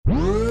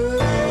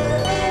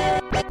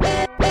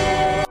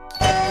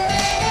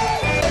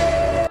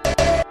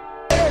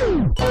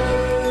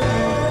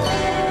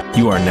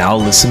now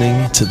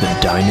listening to the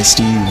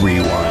Dynasty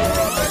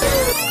Rewind.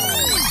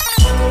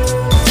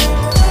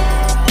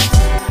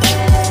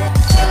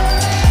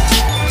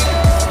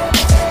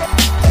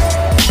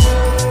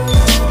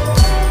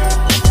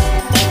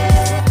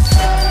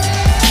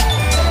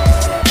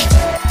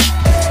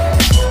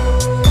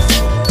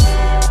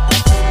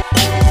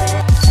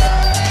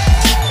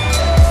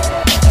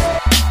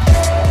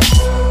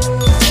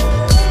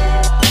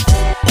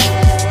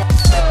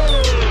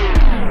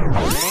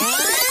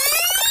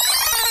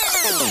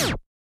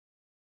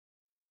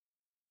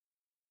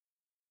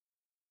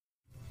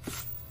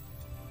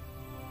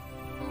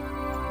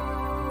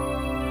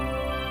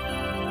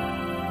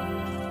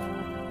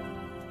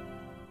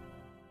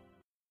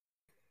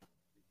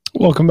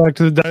 Welcome back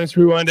to the Dynasty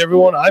Rewind,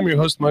 everyone. I'm your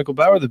host, Michael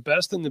Bauer. The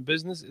best in the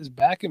business is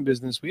back in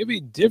business. We have a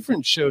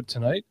different show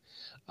tonight.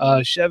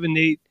 Chev and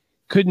Nate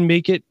couldn't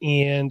make it,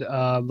 and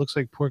looks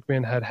like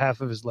Porkman had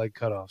half of his leg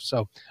cut off.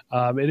 So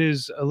it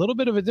is a little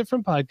bit of a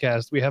different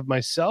podcast. We have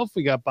myself,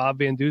 we got Bob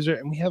Van Duzer,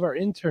 and we have our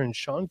intern,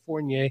 Sean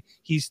Fournier.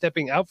 He's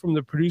stepping out from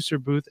the producer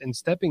booth and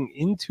stepping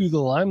into the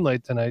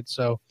limelight tonight.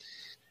 So,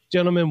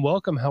 gentlemen,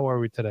 welcome. How are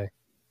we today?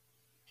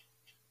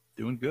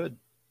 Doing good.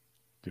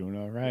 Doing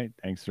all right.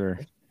 Thanks for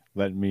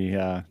letting me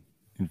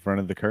in front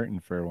of the curtain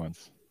for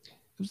once.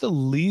 It was the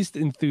least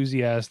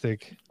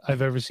enthusiastic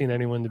I've ever seen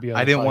anyone to be on.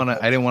 I didn't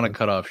want to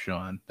cut off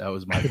Sean. That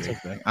was my big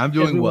thing. I'm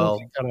doing well.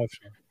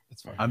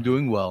 It's fine. I'm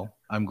doing well.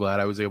 I'm glad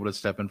I was able to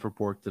step in for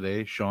Pork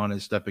today. Sean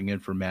is stepping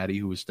in for Maddie,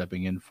 who is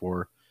stepping in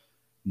for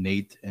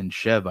Nate and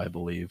Chev, I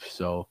believe.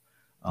 So,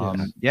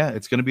 yeah,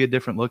 it's going to be a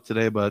different look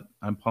today, but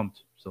I'm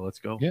pumped. So let's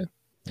go. Yeah.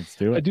 Let's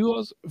do it. I do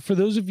also, for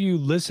those of you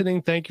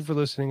listening, thank you for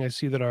listening. I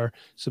see that our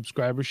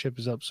subscribership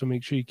is up, so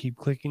make sure you keep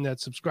clicking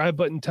that subscribe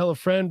button. Tell a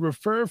friend,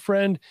 refer a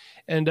friend,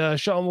 and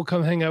Sean will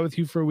come hang out with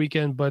you for a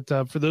weekend. But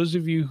for those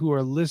of you who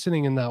are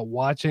listening and not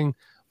watching,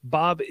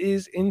 Bob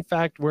is in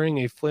fact wearing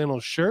a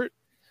flannel shirt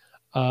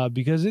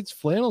because it's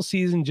flannel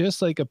season,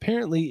 just like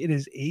apparently it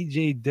is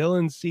A.J.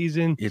 Dillon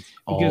season. It's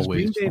because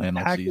always Green Bay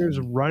flannel Packers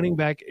season. running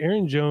back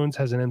Aaron Jones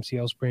has an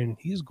MCL sprain, and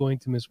he's going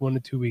to miss 1 to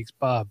 2 weeks.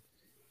 Bob,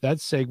 that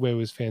segue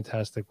was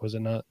fantastic, was it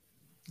not?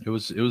 It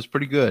was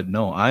pretty good.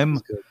 No,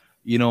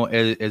 you know,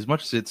 as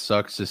much as it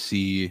sucks to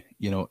see,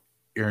 you know,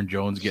 Aaron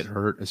Jones get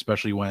hurt,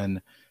 especially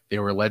when they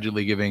were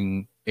allegedly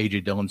giving A.J.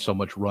 Dillon so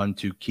much run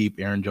to keep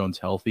Aaron Jones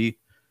healthy.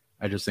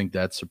 I just think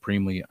that's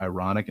supremely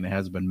ironic, and it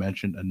hasn't been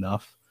mentioned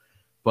enough.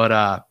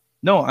 But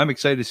no, I'm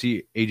excited to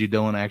see A.J.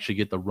 Dillon actually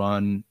get the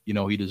run, you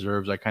know, he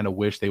deserves. I kind of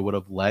wish they would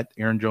have let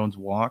Aaron Jones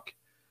walk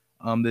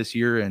this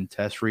year and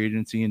test free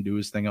agency and do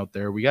his thing out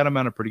there. We got him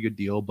on a pretty good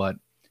deal, but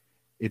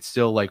it's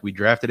still like we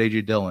drafted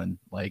A.J. Dillon.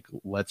 Like,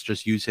 let's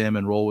just use him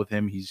and roll with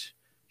him. He's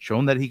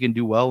shown that he can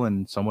do well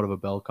in somewhat of a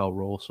bell cow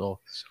role. So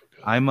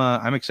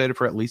I'm excited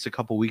for at least a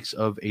couple weeks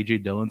of A.J.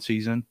 Dillon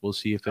season. We'll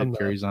see if it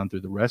carries on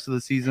through the rest of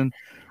the season.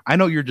 I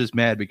know you're just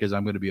mad because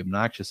I'm going to be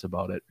obnoxious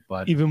about it,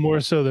 but even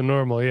more so than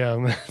normal. Yeah.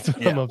 I'm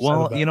upset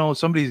about. You know,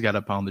 somebody's got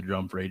to pound the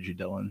drum for A.J.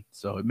 Dillon,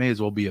 so it may as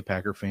well be a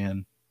Packer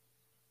fan.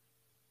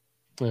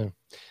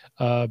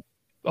 Yeah.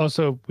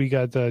 Also, we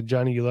got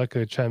Johnny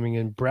Uleka chiming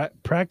in.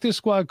 Practice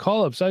squad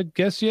call-ups. I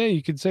guess, yeah,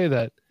 you could say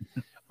that.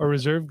 Or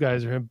reserve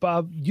guys are him.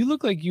 Bob, you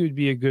look like you would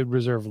be a good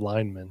reserve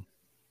lineman.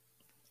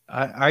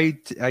 I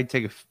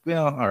take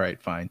all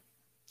right, fine.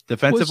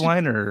 Defensive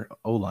line or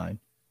O-line?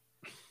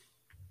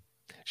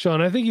 Sean,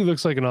 I think he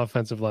looks like an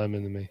offensive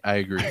lineman to me. I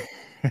agree.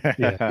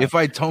 Yeah. If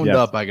I toned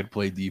up, I could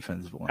play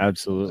defensive line.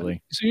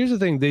 Absolutely. So here's the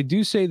thing. They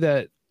do say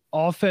that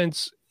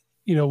offense,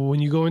 you know,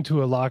 when you go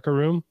into a locker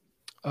room,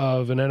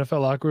 of an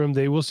NFL locker room,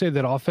 they will say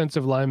that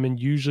offensive linemen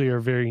usually are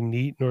very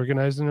neat and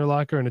organized in their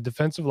locker, and a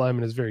defensive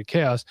lineman is very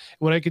chaos. And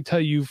what I could tell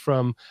you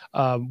from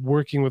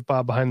working with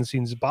Bob behind the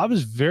scenes, Bob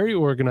is very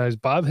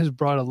organized. Bob has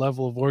brought a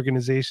level of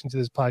organization to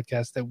this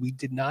podcast that we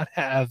did not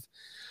have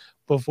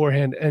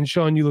beforehand. And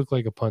Sean, you look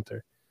like a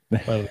punter. By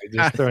the way,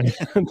 just throwing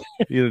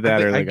either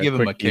that or like give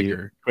him a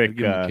kicker. Quick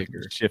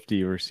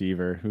shifty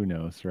receiver. Who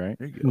knows, right?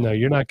 No,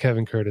 you're not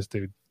Kevin Curtis,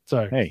 dude.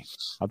 Sorry. Hey,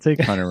 I'll take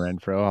Hunter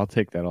Renfrow. I'll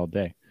take that all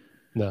day.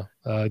 No,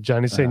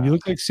 Johnny's saying you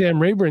look like Sam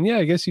Rayburn. Yeah,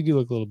 I guess you do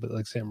look a little bit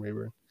like Sam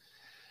Rayburn.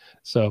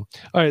 So,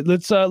 all right,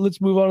 let's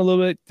move on a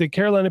little bit. The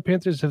Carolina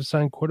Panthers have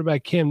signed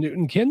quarterback Cam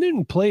Newton. Cam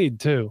Newton played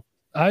too.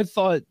 I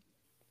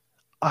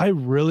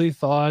really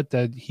thought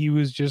that he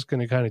was just going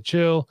to kind of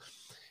chill,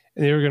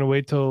 and they were going to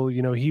wait till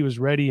he was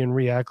ready and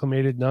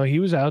reacclimated. No, he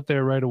was out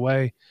there right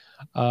away.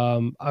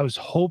 I was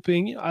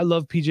hoping. I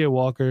love PJ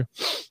Walker.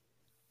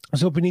 I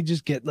was hoping he'd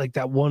just get like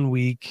that 1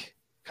 week.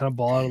 Kind of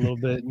ball out a little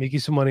bit, make you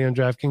some money on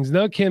DraftKings.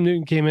 Now Cam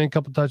Newton came in, a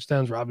couple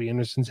touchdowns. Robbie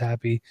Anderson's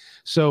happy.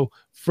 So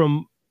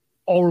from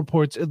all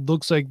reports, it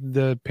looks like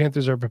the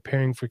Panthers are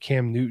preparing for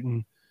Cam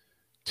Newton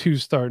to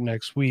start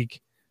next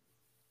week.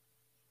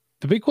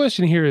 The big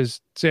question here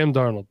is Sam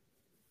Darnold.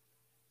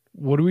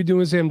 What are we doing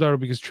with Sam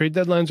Darnold? Because trade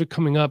deadlines are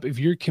coming up. If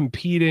you're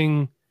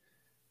competing,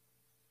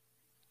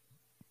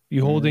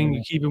 you holding,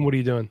 you keeping, what are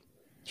you doing?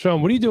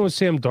 Sean, what are you doing with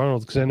Sam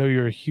Darnold? Because I know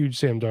you're a huge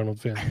Sam Darnold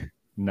fan.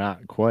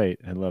 not quite.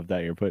 I love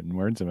that you're putting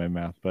words in my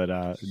mouth.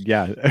 But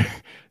yeah,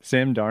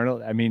 Sam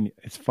Darnold, I mean,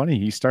 it's funny.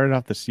 He started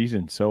off the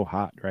season so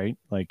hot, right?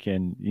 Like,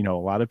 and, a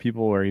lot of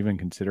people were even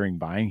considering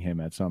buying him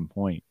at some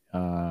point,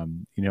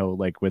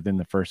 like within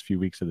the first few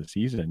weeks of the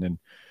season.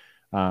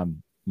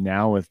 And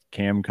now with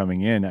Cam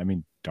coming in, I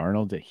mean,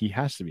 Darnold, he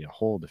has to be a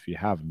hold if you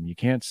have him. You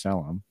can't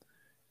sell him.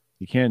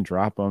 You can't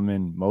drop him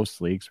in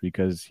most leagues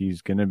because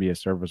he's going to be a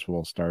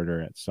serviceable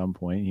starter at some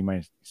point. He's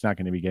not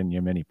going to be getting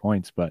you many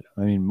points, but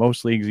I mean,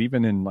 most leagues,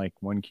 even in like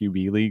 1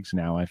 QB leagues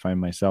now, I find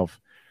myself,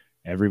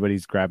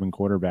 everybody's grabbing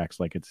quarterbacks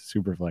like it's a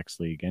super flex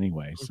league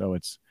anyway. So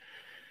it's,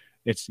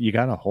 you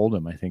got to hold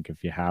him. I think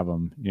if you have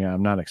him,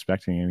 I'm not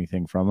expecting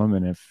anything from him.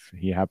 And if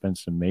he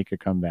happens to make a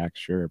comeback,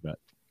 sure. But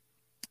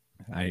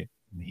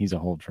he's a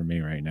hold for me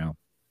right now.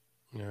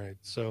 All right.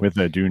 So with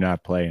a do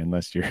not play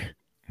unless you're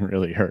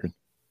really hurt.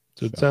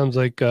 So it sounds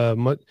like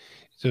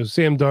so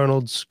Sam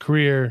Darnold's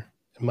career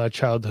and my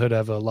childhood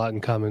have a lot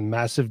in common.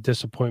 Massive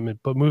disappointment.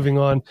 But moving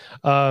on,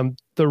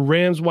 the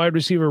Rams wide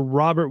receiver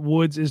Robert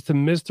Woods is to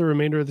miss the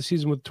remainder of the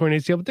season with torn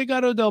ACL, but they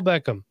got Odell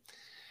Beckham.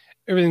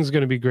 Everything's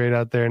going to be great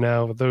out there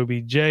now with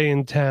OBJ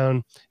in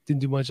town.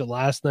 Didn't do much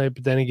last night,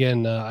 but then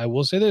again, I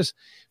will say this.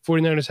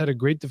 49ers had a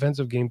great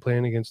defensive game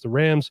plan against the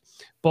Rams.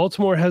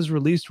 Baltimore has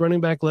released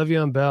running back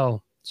Le'Veon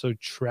Bell. So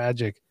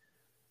tragic.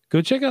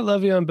 Go check out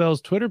Le'Veon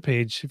Bell's Twitter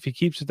page if he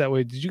keeps it that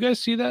way. Did you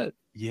guys see that?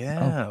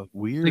 Yeah,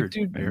 weird. Like,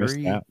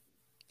 dude,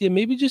 yeah,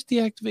 maybe just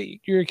deactivate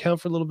your account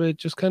for a little bit.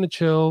 Just kind of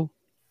chill.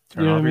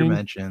 Turn off your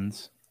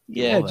mentions.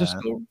 Yeah, just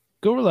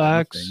go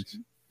relax.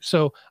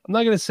 So I'm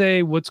not going to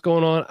say what's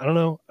going on. I don't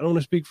know. I don't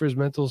want to speak for his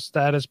mental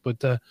status, but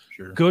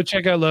sure. Go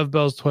check out Lev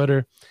Bell's Twitter.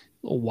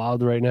 A little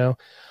wild right now.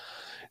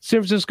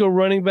 San Francisco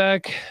running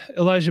back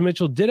Elijah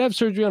Mitchell did have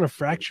surgery on a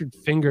fractured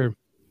finger.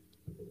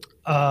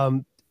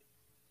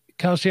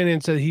 Kyle Shanahan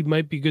said he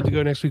might be good to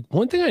go next week.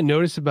 One thing I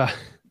noticed about,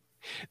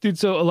 dude,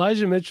 so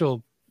Elijah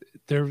Mitchell,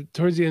 there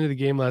towards the end of the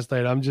game last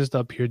night, I'm just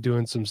up here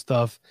doing some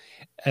stuff,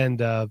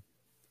 and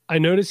I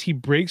noticed he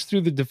breaks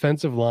through the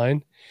defensive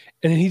line,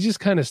 and he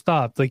just kind of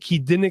stopped. Like, he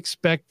didn't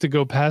expect to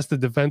go past the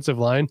defensive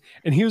line,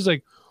 and he was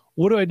like,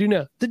 what do I do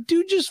now? The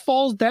dude just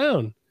falls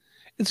down.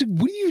 It's like,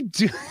 what are you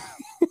doing?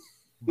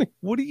 Like,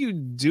 what are you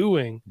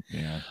doing?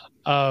 Yeah.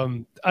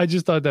 I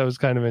just thought that was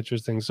kind of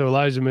interesting. So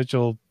Elijah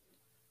Mitchell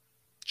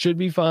should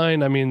be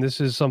fine. I mean, this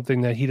is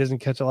something that he doesn't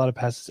catch a lot of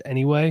passes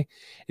anyway.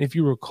 And if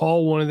you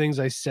recall, one of the things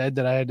I said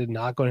that I had to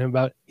knock on him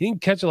about, he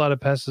didn't catch a lot of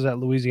passes at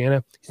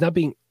Louisiana. He's not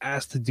being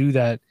asked to do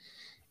that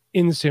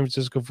in the San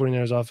Francisco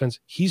 49ers offense.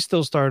 He's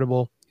still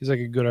startable. He's like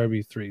a good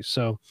RB3.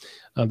 So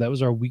that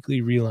was our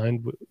weekly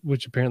reline,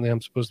 which apparently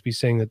I'm supposed to be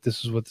saying that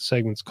this is what the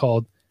segment's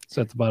called. It's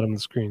at the bottom of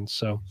the screen.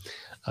 So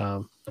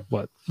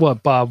what,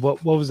 Bob,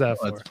 what was that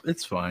for?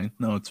 It's fine.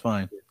 No, it's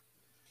fine.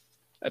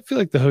 I feel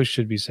like the host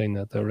should be saying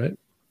that though, right?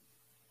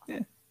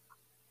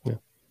 Yeah.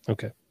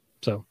 Okay.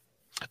 So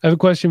I have a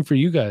question for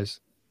you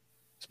guys.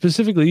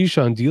 Specifically you,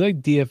 Sean. Do you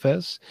like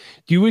DFS?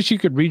 Do you wish you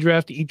could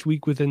redraft each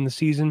week within the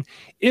season?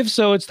 If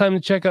so, it's time to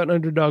check out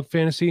Underdog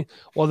Fantasy.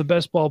 While the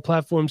best ball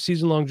platform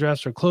season-long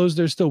drafts are closed,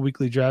 there's still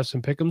weekly drafts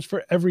and pick'ems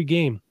for every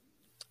game.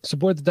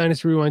 Support the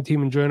Dynasty Rewind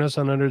team and join us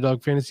on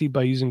Underdog Fantasy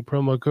by using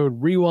promo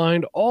code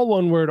REWIND, all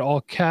one word,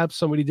 all caps.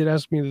 Somebody did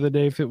ask me the other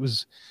day if there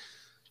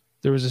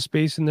was a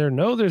space in there.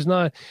 No, there's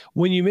not.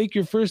 When you make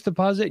your first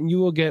deposit, and you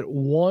will get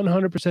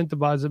 100%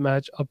 deposit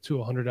match up to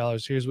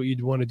 $100. Here's what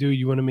you'd want to do.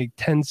 You want to make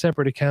 10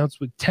 separate accounts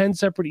with 10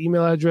 separate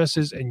email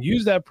addresses and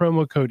use that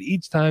promo code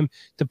each time.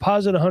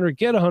 Deposit 100,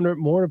 get 100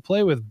 more to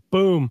play with.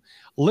 Boom.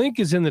 Link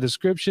is in the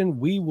description.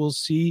 We will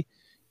see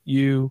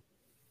you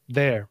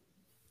there.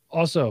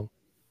 Also,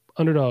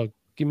 Underdog,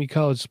 give me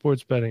college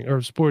sports betting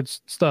or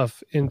sports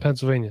stuff in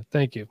Pennsylvania.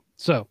 Thank you.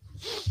 So,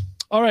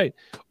 all right,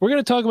 we're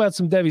going to talk about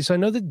some Devy. So I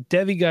know the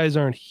Devy guys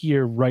aren't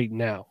here right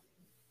now,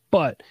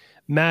 but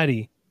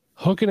Maddie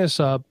hooking us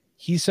up.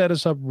 He set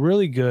us up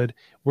really good.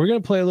 We're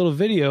going to play a little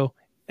video,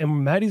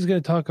 and Maddie's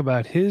going to talk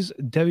about his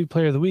Devy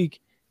Player of the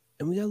Week,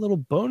 and we got a little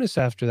bonus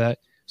after that.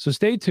 So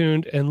stay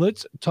tuned, and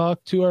let's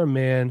talk to our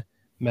man,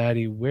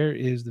 Maddie. Where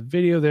is the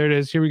video? There it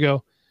is. Here we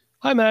go.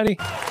 Hi, Maddie.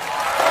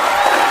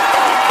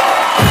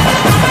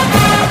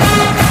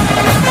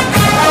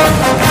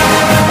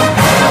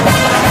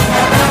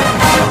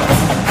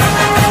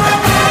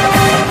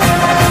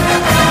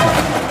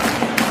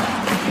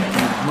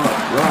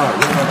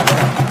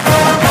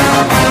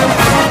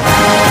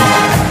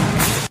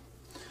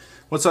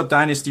 What's up,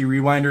 Dynasty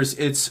Rewinders?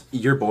 It's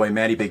your boy,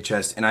 Matty Big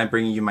Chest, and I'm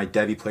bringing you my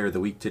Devy Player of the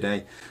Week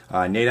today.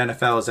 Nate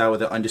NFL is out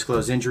with an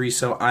undisclosed injury,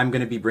 so I'm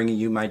going to be bringing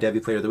you my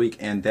Devy Player of the Week,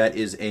 and that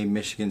is a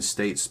Michigan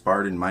State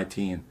Spartan, my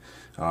team.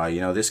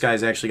 This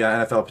guy's actually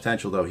got NFL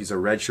potential, though. He's a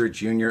redshirt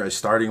junior, a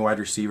starting wide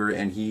receiver,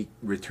 and he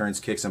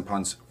returns kicks and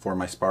punts for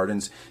my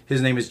Spartans.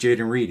 His name is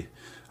Jaden Reed.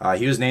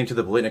 He was named to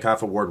the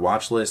Blitnikoff Award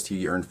watch list.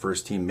 He earned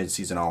first-team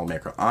midseason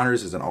All-America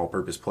honors as an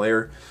all-purpose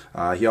player.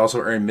 He also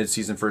earned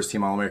midseason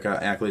first-team All-America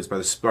accolades by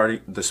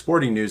the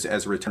Sporting News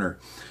as a returner.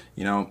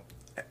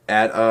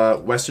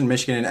 At Western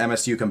Michigan and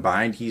MSU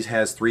combined, he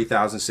has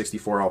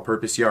 3,064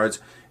 all-purpose yards,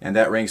 and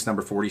that ranks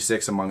number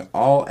 46 among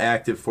all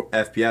active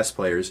FBS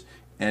players,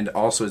 and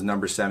also is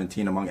number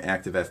 17 among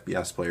active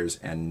FBS players,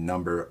 and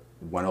number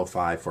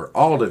 105 for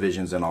all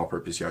divisions and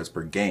all-purpose yards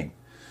per game.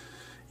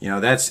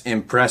 That's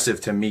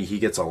impressive to me. He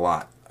gets a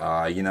lot.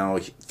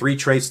 3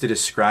 traits to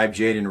describe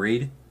Jayden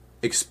Reed: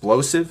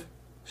 explosive,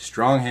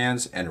 strong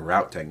hands, and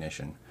route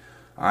technician.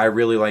 I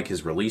really like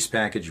his release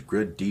package,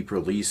 good deep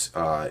release.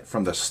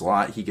 From the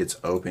slot, he gets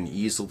open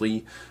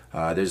easily.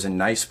 There's a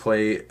nice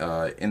play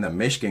in the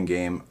Michigan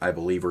game, I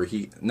believe,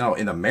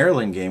 in the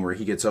Maryland game where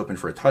he gets open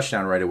for a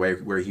touchdown right away,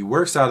 where he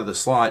works out of the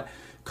slot,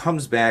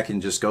 comes back,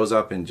 and just goes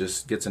up and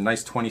just gets a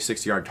nice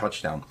 26-yard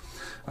touchdown.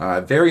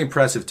 Very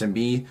impressive to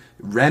me,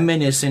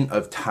 reminiscent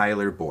of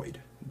Tyler Boyd.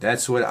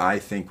 That's what I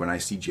think when I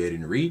see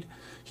Jayden Reed.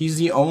 He's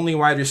the only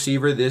wide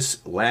receiver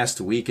this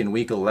last week in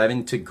Week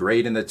 11 to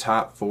grade in the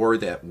top 4,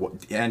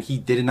 and he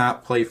did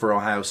not play for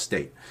Ohio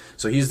State.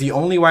 So he's the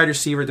only wide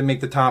receiver to make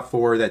the top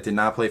 4 that did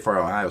not play for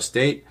Ohio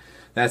State.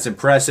 That's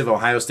impressive.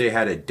 Ohio State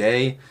had a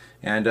day,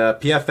 and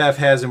PFF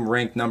has him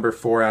ranked number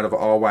 4 out of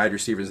all wide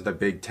receivers in the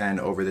Big Ten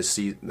over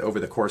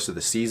the course of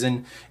the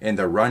season in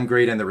the run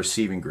grade and the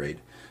receiving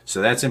grade.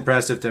 So that's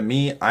impressive to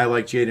me. I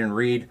like Jayden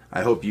Reed.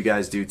 I hope you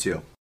guys do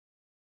too.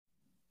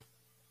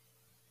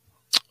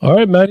 All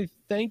right, Maddie.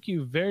 Thank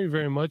you very,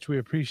 very much. We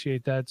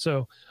appreciate that.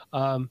 So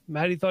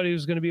Maddie thought he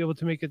was going to be able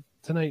to make it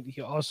tonight.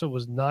 He also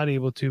was not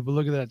able to, but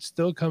look at that.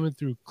 Still coming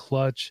through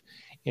clutch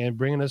and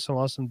bringing us some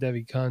awesome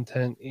Devy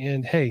content.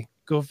 And hey,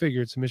 go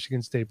figure, it's a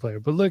Michigan State player.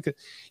 But look,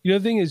 the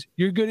thing is,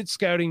 you're good at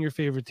scouting your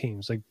favorite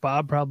teams. Like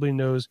Bob probably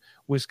knows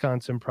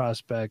Wisconsin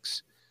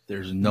prospects.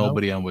 There's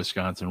nobody on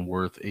Wisconsin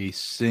worth a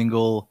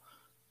single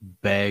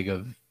bag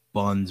of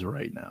buns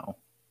right now.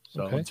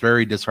 So It's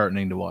very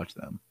disheartening to watch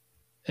them.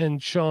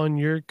 And Sean,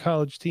 your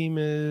college team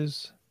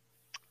is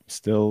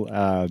still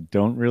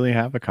don't really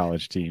have a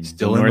college team.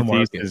 Still the in the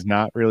Northeast market. Is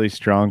not really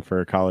strong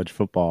for college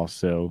football.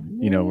 So,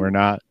 we're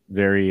not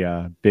very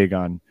big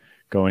on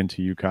going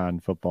to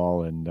UConn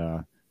football and,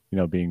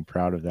 being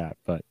proud of that.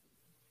 But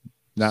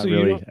not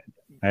really.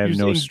 I have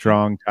no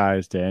strong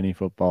ties to any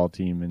football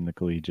team in the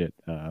collegiate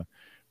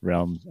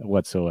realm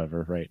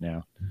whatsoever right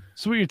now.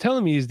 So what you're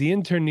telling me is the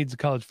intern needs a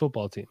college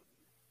football team.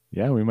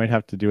 Yeah, we might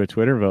have to do a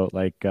Twitter vote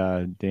like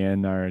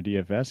Dan, our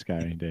DFS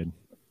guy, did.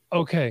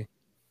 Okay.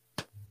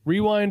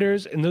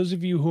 Rewinders, and those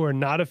of you who are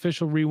not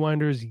official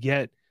rewinders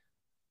yet,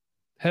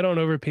 head on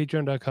over to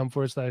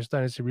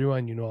patreon.com/Dynasty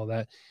Rewind. You know all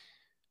that.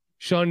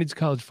 Sean needs a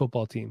college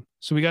football team.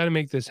 So we got to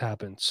make this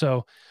happen.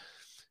 So,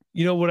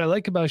 what I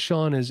like about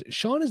Sean is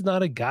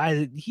not a guy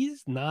that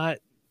he's not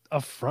a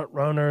front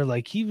runner.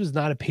 Like he was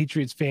not a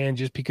Patriots fan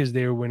just because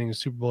they were winning a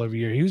Super Bowl every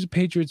year. He was a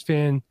Patriots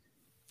fan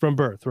from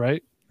birth,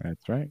 right?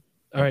 That's right.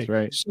 All right.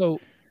 Right. So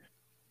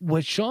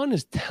what Sean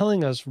is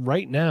telling us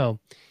right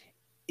now,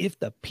 if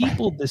the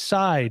people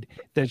decide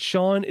that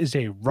Sean is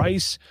a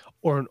Rice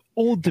or an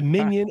Old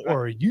Dominion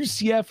or a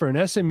UCF or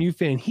an SMU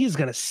fan, he's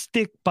going to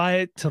stick by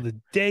it till the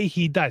day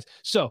he dies.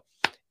 So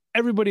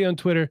everybody on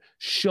Twitter,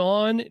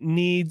 Sean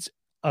needs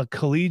a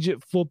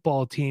collegiate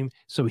football team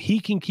so he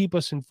can keep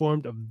us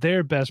informed of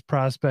their best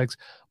prospects.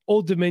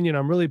 Old Dominion,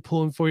 I'm really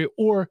pulling for you,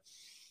 or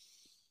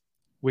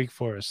Wake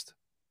Forest.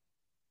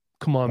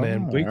 Come on,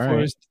 man. Wake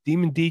Forest,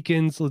 Demon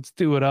Deacons, let's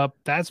do it up.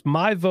 That's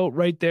my vote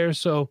right there.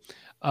 So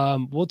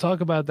we'll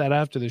talk about that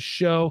after the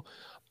show.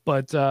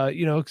 But,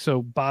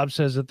 so Bob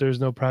says that there's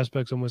no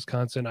prospects in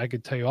Wisconsin. I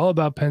could tell you all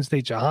about Penn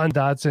State, Jahan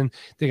Dotson.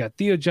 They got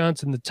Theo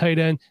Johnson, the tight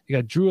end. They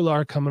got Drew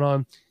Alar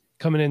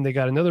coming in. They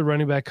got another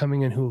running back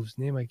coming in whose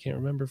name I can't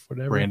remember for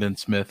whatever. Brandon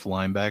Smith,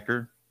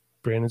 linebacker.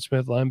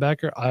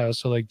 I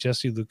also like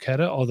Jesse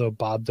Lucetta, although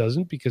Bob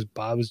doesn't because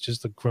Bob is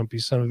just a grumpy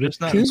son of a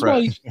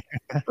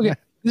bitch.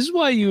 This is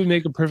why you would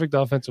make a perfect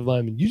offensive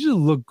lineman. You just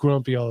look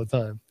grumpy all the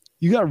time.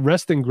 You got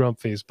resting grump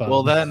face, Bob.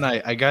 Well, that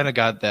night I kind of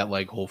got that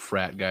like whole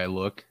frat guy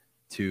look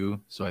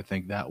too. So I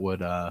think that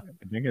would I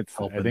think it's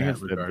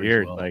the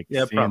beard, well. like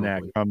seeing probably.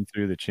 That come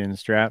through the chin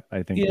strap.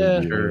 I think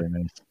would be really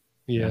nice.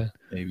 Yeah,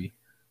 maybe.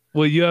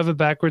 Well, you have a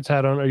backwards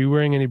hat on. Are you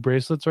wearing any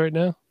bracelets right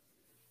now?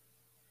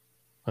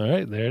 All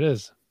right, there it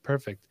is.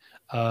 Perfect.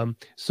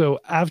 So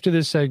after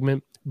this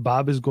segment,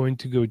 Bob is going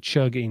to go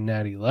chug a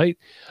Natty Light.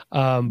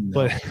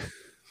 But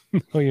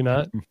no, you're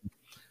not.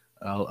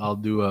 I'll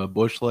do a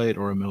Busch Light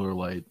or a Miller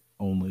Light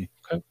only.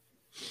 Okay.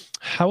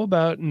 How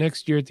about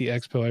next year at the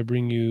Expo, I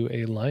bring you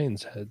a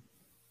Lion's Head?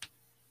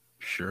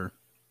 Sure.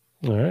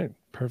 All right.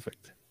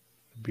 Perfect.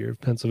 Beer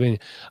of Pennsylvania.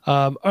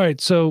 All right.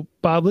 So,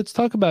 Bob, let's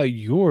talk about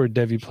your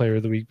Devy player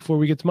of the week before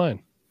we get to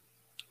mine.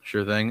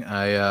 Sure thing.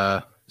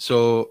 I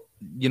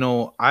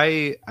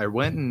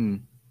went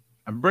and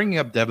I'm bringing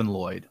up Devin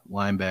Lloyd,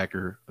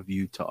 linebacker of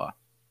Utah.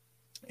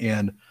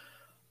 And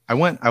I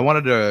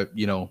wanted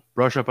to,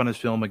 brush up on his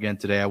film again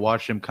today. I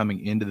watched him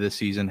coming into this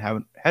season.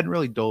 Hadn't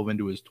really dove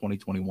into his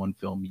 2021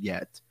 film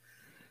yet.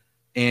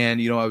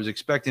 And, I was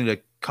expecting to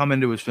come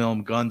into his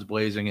film guns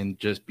blazing and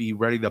just be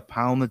ready to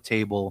pound the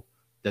table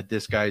that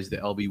this guy's the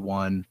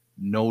LB1,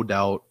 no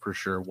doubt for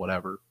sure,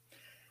 whatever.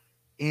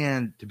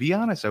 And to be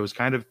honest, I was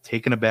kind of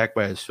taken aback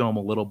by his film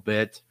a little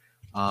bit.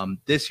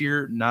 This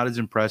year, not as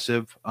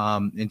impressive.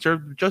 In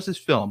terms of just his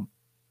film,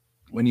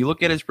 when you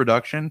look at his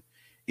production,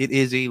 it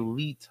is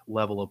elite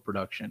level of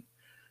production.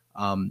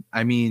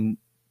 I mean,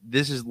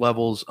 this is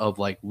levels of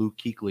like Luke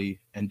Kuechly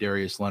and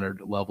Darius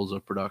Leonard levels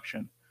of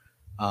production.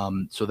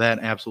 So that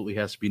absolutely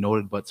has to be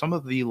noted. But some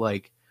of the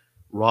like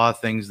raw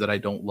things that I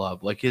don't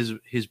love, like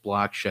his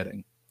block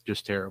shedding,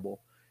 just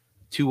terrible.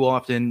 Too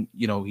often,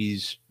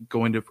 he's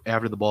going to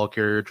after the ball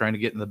carrier, trying to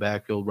get in the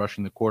backfield,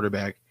 rushing the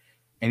quarterback,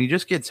 and he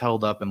just gets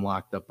held up and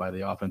locked up by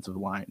the offensive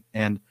line.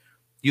 And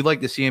you'd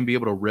like to see him be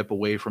able to rip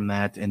away from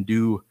that and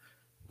do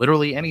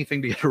literally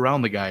anything to get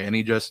around the guy. And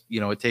he just,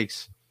 it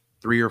takes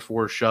 3 or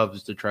 4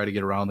 shoves to try to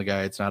get around the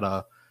guy. It's not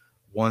a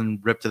one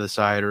rip to the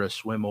side or a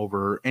swim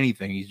over or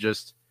anything. He's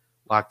just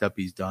locked up.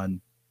 He's done.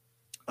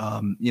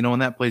 And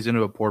that plays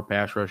into a poor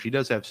pass rush. He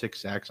does have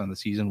 6 sacks on the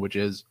season, which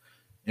is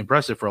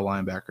impressive for a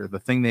linebacker. The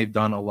thing they've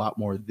done a lot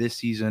more this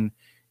season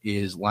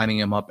is lining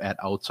him up at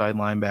outside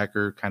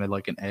linebacker, kind of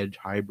like an edge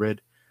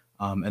hybrid,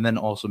 and then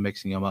also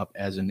mixing him up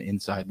as an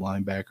inside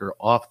linebacker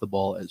off the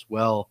ball as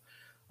well.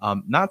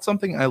 Not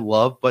something I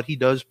love, but he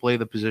does play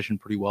the position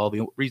pretty well.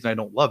 The reason I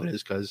don't love it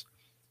is because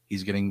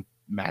he's getting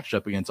matched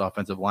up against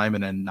offensive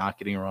linemen and not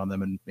getting around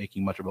them and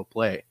making much of a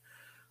play.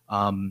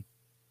 When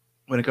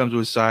it comes to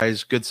his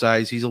size, good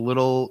size. He's a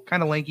little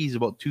kind of lanky. He's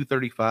about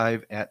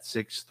 235 at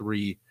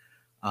 6'3".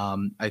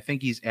 I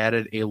think he's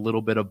added a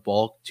little bit of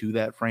bulk to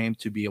that frame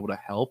to be able to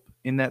help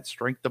in that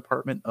strength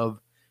department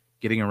of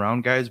getting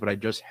around guys, but I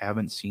just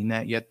haven't seen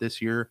that yet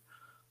this year.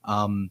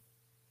 When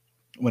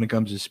it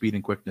comes to speed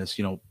and quickness,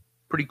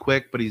 pretty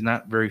quick, but he's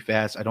not very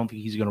fast. I don't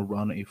think he's going to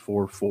run a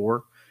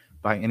 4.4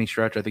 by any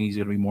stretch. I think he's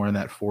going to be more in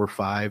that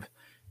 4.5,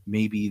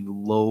 maybe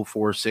low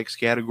 4.6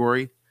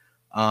 category.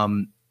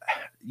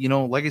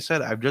 Like I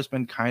said, I've just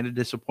been kind of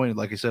disappointed.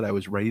 Like I said, I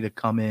was ready to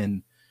come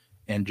in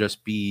and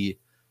just be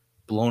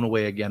blown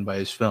away again by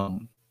his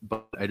film,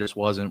 but I just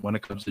wasn't. When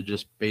it comes to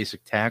just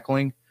basic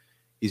tackling,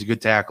 he's a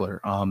good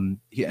tackler. And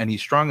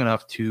he's strong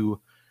enough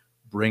to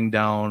bring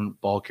down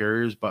ball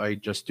carriers by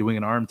just doing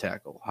an arm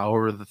tackle.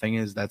 However, the thing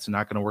is, that's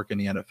not going to work in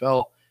the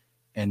NFL.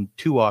 And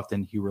too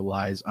often he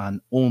relies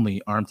on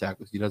only arm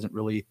tackles. He doesn't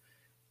really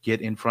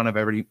get in front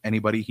of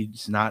anybody.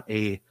 He's not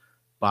a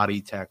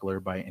body tackler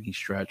by any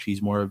stretch.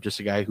 He's more of just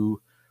a guy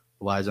who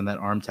relies on that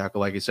arm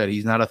tackle. Like I said,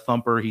 he's not a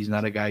thumper. He's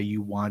not a guy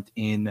you want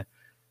in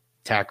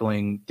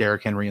tackling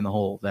Derrick Henry in the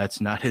hole. That's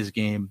not his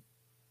game.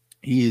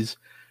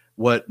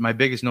 What my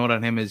biggest note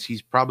on him is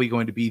he's probably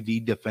going to be the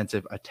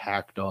defensive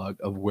attack dog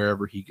of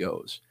wherever he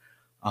goes.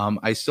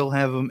 I still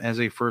have him as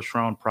a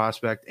first-round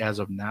prospect as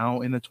of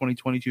now in the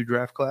 2022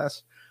 draft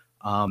class,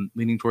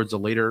 leaning towards the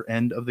later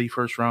end of the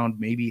first round,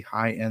 maybe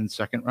high-end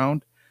second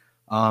round.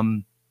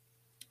 And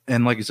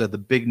like I said, the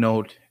big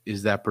note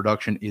is that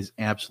production is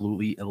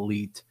absolutely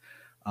elite.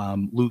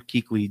 Luke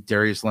Kuechly,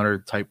 Darius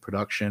Leonard type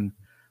production.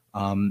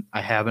 I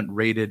haven't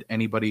rated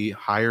anybody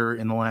higher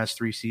in the last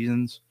 3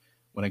 seasons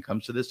when it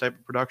comes to this type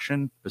of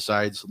production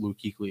besides Luke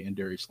Kuechly and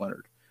Darius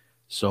Leonard.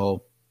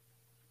 So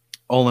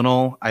all in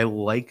all, I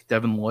like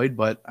Devin Lloyd,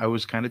 but I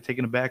was kind of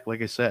taken aback,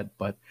 like I said.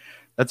 But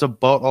that's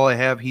about all I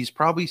have. He's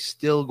probably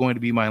still going to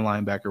be my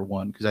linebacker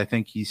 1 because I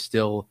think he's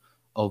still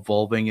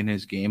evolving in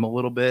his game a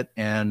little bit.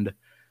 And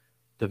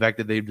the fact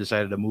that they've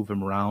decided to move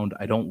him around,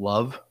 I don't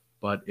love,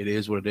 but it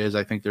is what it is.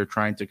 I think they're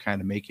trying to kind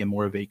of make him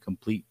more of a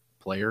complete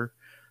player.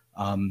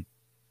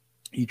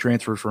 He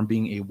transferred from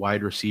being a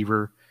wide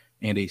receiver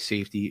and a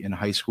safety in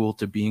high school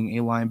to being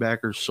a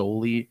linebacker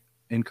solely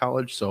in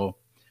college. So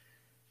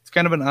it's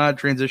kind of an odd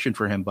transition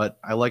for him, but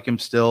I like him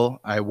still.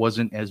 I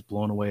wasn't as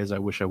blown away as I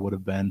wish I would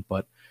have been,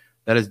 but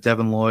that is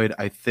Devin Lloyd.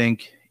 I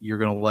think you're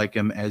going to like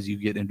him as you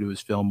get into his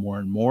film more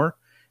and more.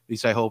 At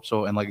least I hope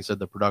so. And like I said,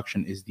 the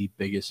production is the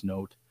biggest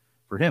note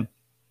for him.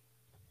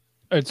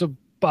 All right. So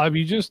Bob,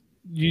 we did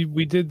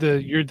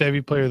your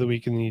Devy player of the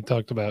week, and then you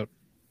talked about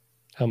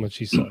how much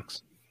he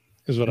sucks.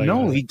 Is what I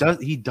know. He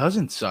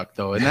doesn't suck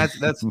though, and that's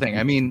the thing.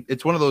 I mean,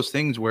 it's one of those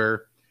things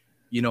where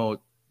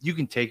you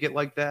can take it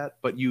like that,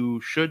 but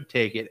you should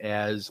take it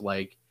as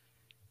like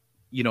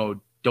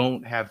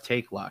don't have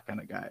take lock on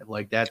a guy.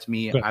 Like that's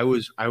me. Right. I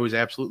was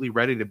absolutely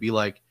ready to be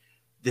like,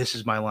 this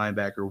is my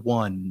linebacker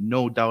 1,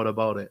 no doubt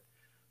about it.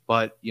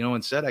 But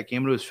instead I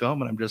came to his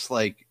film and I'm just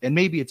like, and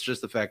maybe it's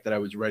just the fact that I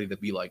was ready to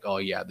be like, oh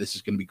yeah, this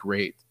is going to be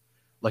great.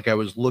 Like I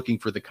was looking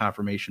for the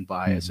confirmation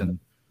bias, and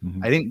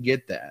I didn't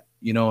get that.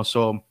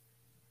 So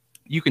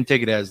you can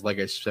take it as, like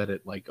I said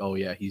it, like, oh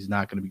yeah, he's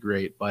not going to be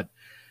great. But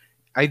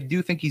I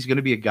do think he's going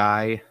to be a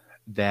guy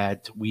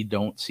that we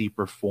don't see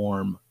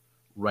perform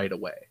right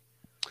away.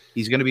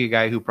 He's going to be a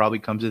guy who probably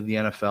comes into the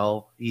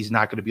NFL. He's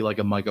not going to be like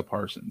a Micah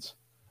Parsons.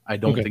 I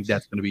don't think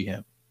that's going to be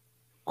him.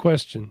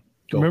 Question.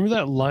 Go. Remember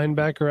that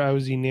linebacker I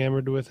was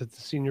enamored with at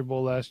the Senior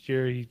Bowl last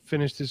year? He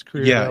finished his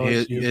career. Yeah,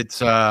 at it's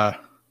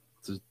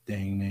his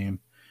dang name.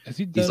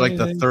 He's like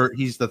anything?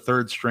 He's the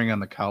third string on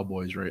the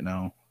Cowboys right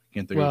now.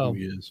 Can't think of who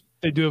he is.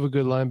 They do have a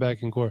good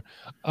linebacking core.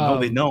 No,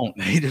 they don't.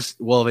 They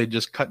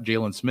just cut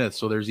Jalen Smith,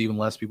 so there's even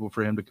less people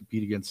for him to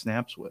compete against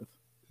snaps with.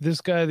 this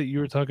guy that you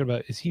were talking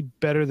about, is he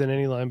better than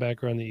any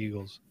linebacker on the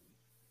Eagles?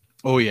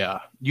 Oh yeah,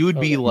 you would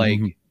be Okay.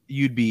 like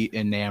you'd be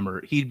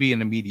enamored. He'd be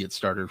an immediate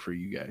starter for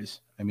you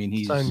guys. I mean,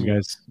 he's Sign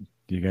me.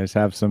 You guys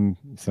have some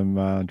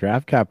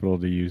draft capital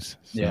to use.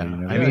 So, Yeah, you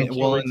know, I mean, can't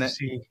well, wait and to that,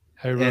 see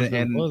how everyone's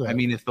gonna blow and that. I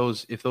mean, if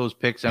those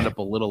picks end up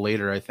a little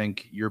later, I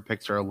think your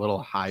picks are a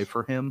little high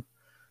for him.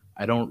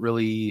 I don't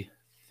really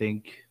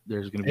think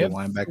there's going to be They a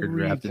have linebacker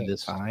 3 drafted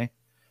this picks. high.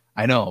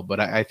 I know, but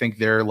I think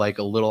they're like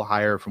a little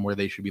higher from where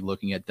they should be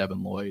looking at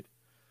Devin Lloyd.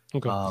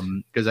 Okay.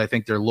 Because I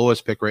think their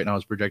lowest pick right now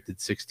is projected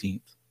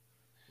 16th,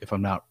 if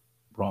I'm not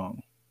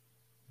wrong.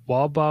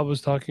 While Bob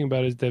was talking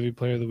about his Devy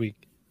Player of the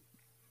Week,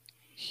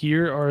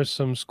 here are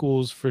some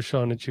schools for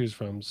Sean to choose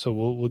from. So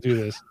we'll do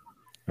this.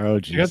 oh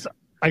geez.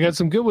 I got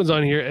some good ones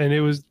on here, and it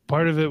was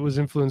part of it was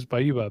influenced by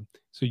you, Bob.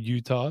 So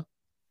Utah,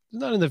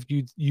 there's not enough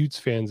Utes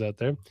fans out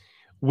there.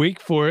 Wake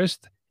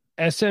Forest,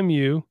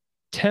 SMU,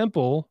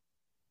 Temple,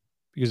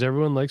 because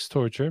everyone likes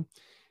torture.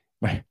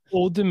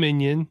 Old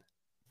Dominion,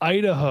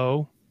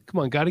 Idaho. Come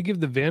on, got to give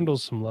the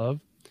Vandals some love.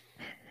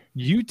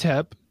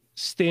 UTEP,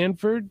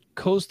 Stanford,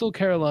 Coastal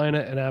Carolina,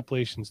 and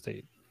Appalachian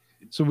State.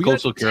 So we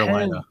Coastal got 10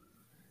 Carolina,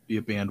 be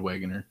a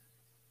bandwagoner.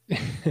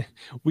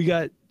 we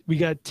got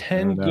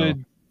 10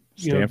 good.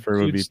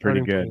 Stanford would be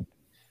pretty good.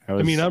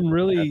 I mean, I'm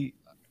really,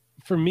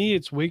 for me,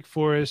 it's Wake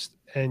Forest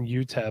and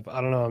UTEP.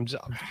 I don't know. I'm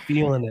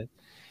feeling it.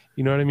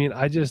 You know what I mean?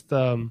 I just,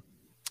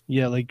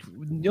 like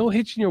no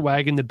hitching your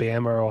wagon to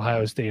Bama or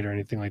Ohio State or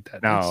anything like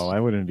that. No, I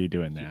wouldn't be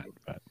doing that.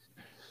 But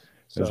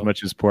as So-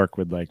 much as Pork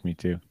would like me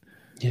to.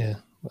 Yeah.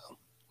 Well,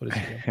 what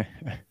is it?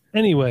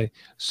 Anyway,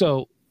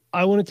 so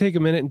I want to take a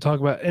minute and talk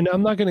about, and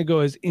I'm not going to go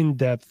as in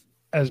depth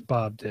as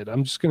Bob did.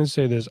 I'm just going to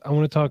say this. I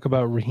want to talk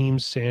about Raheem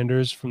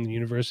Sanders from the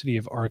University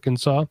of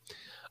Arkansas.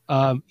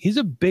 He's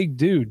a big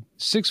dude,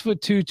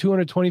 6'2",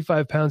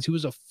 225 pounds. He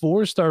was a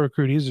 4-star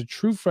recruit. He's a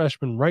true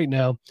freshman right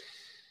now.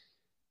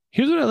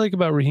 Here's what I like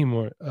about Raheem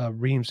Morris,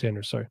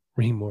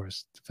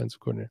 defensive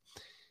coordinator.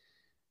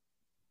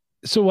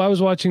 So I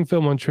was watching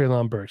film on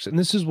Treylon Burks, and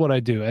this is what I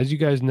do. As you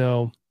guys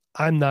know,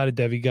 I'm not a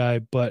Devy guy,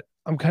 but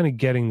I'm kind of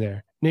getting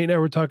there. Nate and I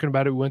were talking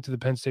about it. We went to the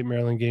Penn State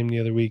Maryland game the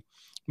other week.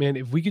 Man,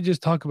 if we could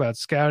just talk about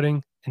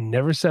scouting and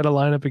never set a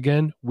lineup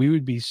again, we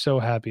would be so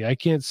happy. I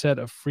can't set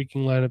a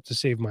freaking lineup to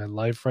save my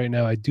life right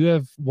now. I do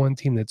have one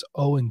team that's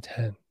 0-10.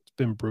 It's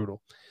been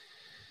brutal.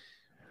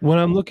 When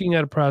I'm looking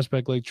at a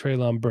prospect like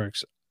Treylon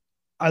Burks,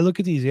 I look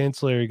at these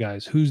ancillary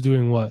guys. Who's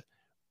doing what?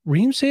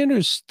 Raheem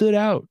Sanders stood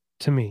out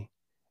to me.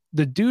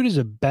 The dude is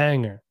a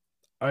banger.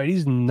 All right,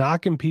 he's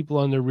knocking people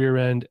on the rear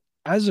end.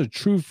 As a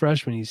true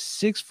freshman, he's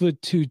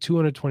 6'2",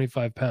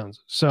 225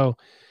 pounds. So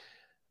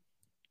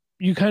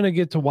you kind of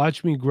get to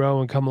watch me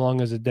grow and come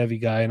along as a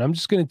Devy guy. And I'm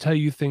just going to tell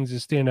you things that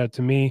stand out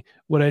to me.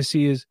 What I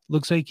see is,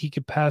 looks like he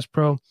could pass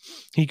pro.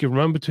 He can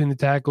run between the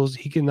tackles.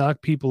 He can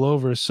knock people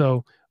over.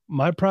 So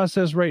my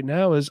process right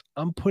now is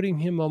I'm putting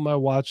him on my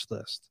watch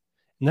list.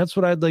 And that's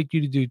what I'd like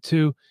you to do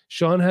too.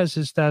 Sean has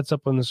his stats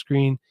up on the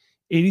screen.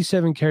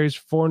 87 carries,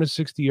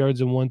 460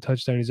 yards, and 1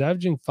 touchdown. He's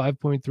averaging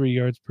 5.3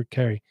 yards per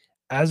carry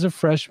as a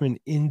freshman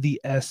in the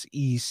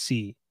SEC.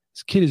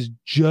 This kid is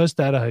just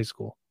out of high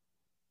school.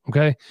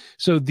 Okay,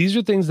 so these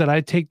are things that I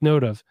take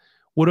note of.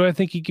 What do I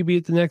think he could be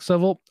at the next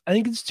level? I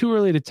think it's too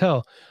early to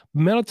tell.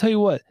 But man, I'll tell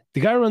you what, the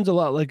guy runs a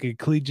lot like a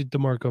collegiate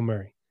DeMarco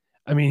Murray.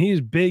 I mean,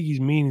 he's big,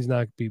 he's mean, he's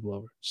knocking people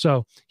over.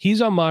 So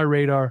he's on my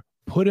radar.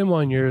 Put him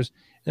on yours.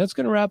 And that's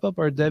going to wrap up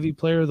our Devy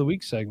Player of the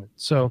Week segment.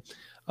 So,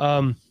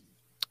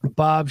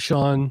 Bob,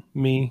 Sean,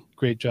 me,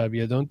 great job.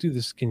 Yeah, don't do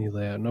the skinny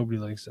layout. Nobody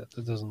likes that.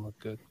 That doesn't look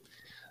good.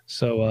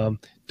 So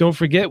don't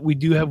forget, we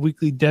do have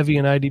weekly Devy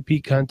and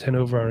IDP content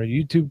over on our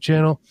YouTube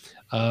channel.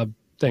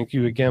 Thank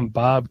you again,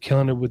 Bob,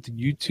 killing it with the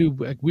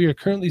YouTube. We are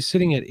currently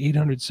sitting at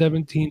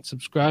 817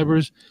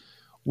 subscribers.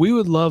 We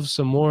would love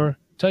some more.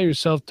 Tell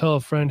yourself, tell a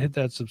friend, hit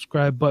that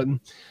subscribe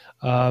button.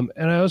 And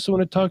I also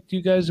want to talk to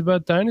you guys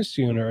about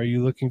Dynasty Owner. Are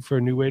you looking for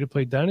a new way to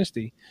play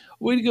Dynasty?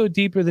 A way to go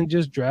deeper than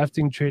just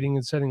drafting, trading,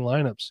 and setting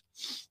lineups.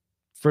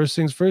 First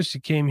things first,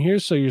 you came here,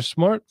 so you're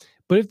smart.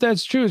 But if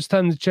that's true, it's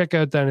time to check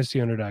out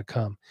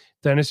DynastyOwner.com.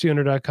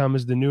 DynastyOwner.com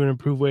is the new and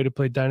improved way to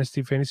play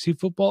Dynasty Fantasy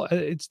Football at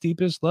its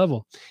deepest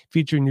level,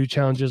 featuring new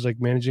challenges like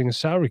managing a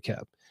salary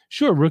cap.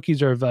 Sure,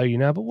 rookies are a value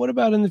now, but what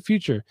about in the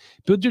future?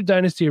 Build your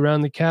dynasty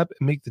around the cap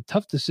and make the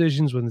tough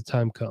decisions when the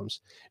time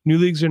comes. New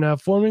leagues are now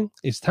forming.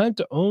 It's time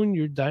to own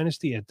your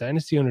dynasty at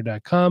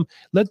DynastyOwner.com.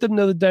 Let them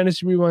know the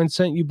Dynasty Rewind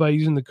sent you by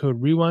using the code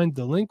REWIND.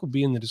 The link will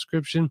be in the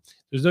description.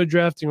 There's no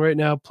drafting right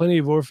now. Plenty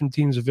of orphan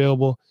teams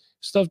available.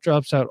 Stuff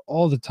drops out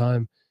all the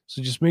time.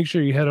 So just make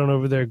sure you head on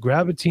over there,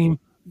 grab a team,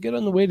 get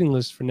on the waiting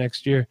list for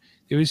next year.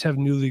 They always have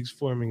new leagues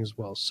forming as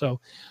well. So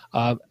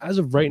as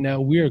of right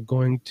now, we are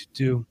going to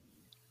do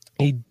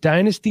a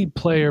dynasty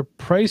player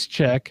price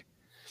check.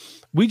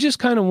 We just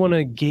kind of want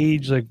to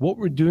gauge like what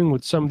we're doing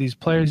with some of these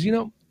players. You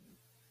know,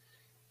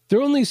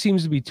 there only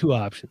seems to be 2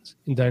 options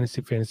in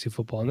dynasty fantasy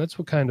football, and that's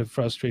what kind of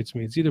frustrates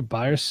me. It's either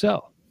buy or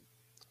sell.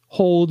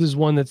 Hold is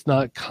one that's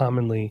not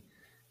commonly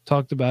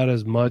talked about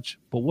as much,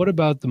 but what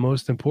about the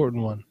most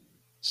important one?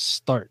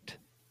 Start.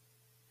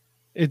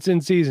 It's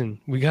in season.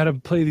 We got to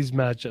play these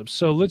matchups.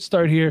 So let's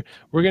start here.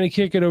 We're going to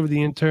kick it over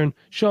the intern.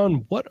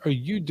 Sean, what are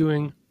you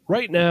doing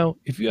right now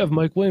if you have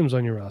Mike Williams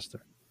on your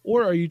roster?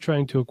 Or are you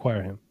trying to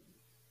acquire him?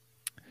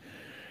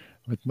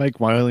 With Mike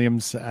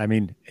Williams, I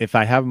mean, if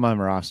I have him on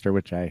my roster,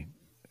 which I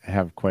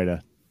have quite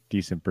a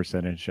decent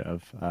percentage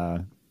of,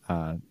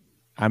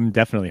 I'm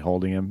definitely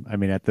holding him. I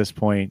mean, at this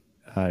point,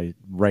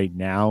 right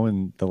now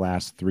in the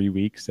last 3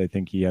 weeks, I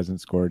think he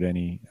hasn't scored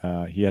any.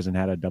 He hasn't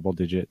had a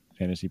double-digit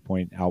fantasy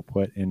point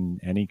output in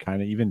any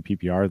kind of even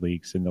PPR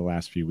leagues in the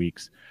last few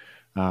weeks.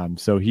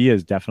 So he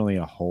is definitely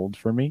a hold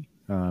for me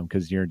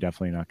because you're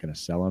definitely not going to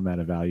sell him at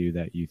a value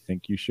that you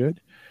think you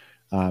should.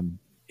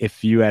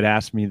 If you had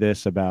asked me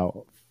this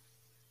about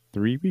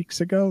 3 weeks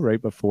ago,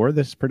 right before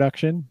this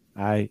production,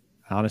 I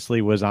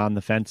honestly was on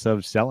the fence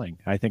of selling.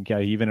 I think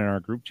even in our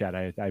group chat,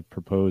 I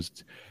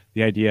proposed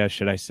the idea,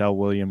 should I sell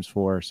Williams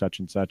for such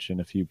and such in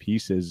a few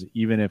pieces,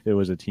 even if it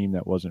was a team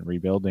that wasn't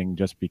rebuilding,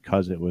 just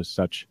because it was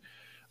such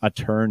a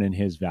turn in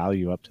his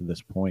value up to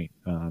this point.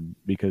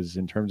 Because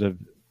in terms of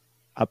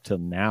up till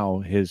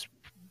now, his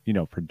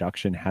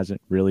production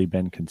hasn't really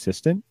been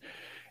consistent.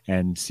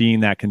 And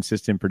seeing that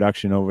consistent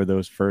production over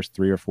those first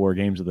 3 or 4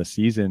 games of the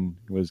season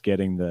was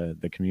getting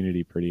the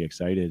community pretty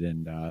excited,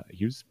 and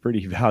he was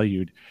pretty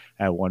valued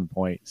at one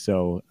point.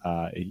 So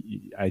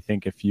I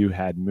think if you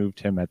had moved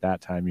him at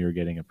that time, you were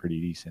getting a pretty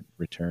decent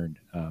return.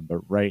 But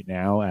right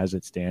now, as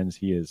it stands,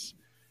 he is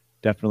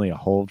definitely a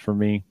hold for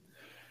me.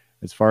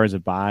 As far as a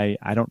buy,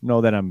 I don't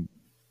know that I'm,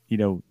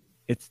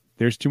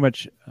 there's too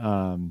much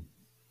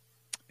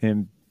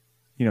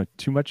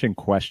too much in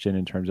question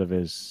in terms of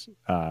his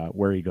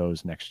where he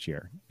goes next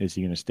year. Is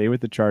he going to stay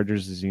with the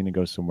Chargers? Is he going to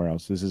go somewhere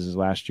else? This is his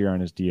last year on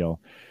his deal.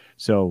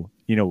 So,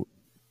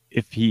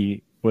 if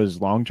he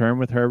was long-term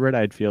with Herbert,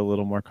 I'd feel a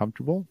little more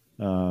comfortable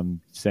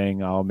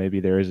saying, oh,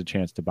 maybe there is a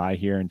chance to buy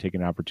here and take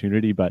an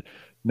opportunity, but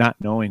not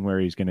knowing where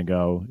he's going to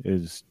go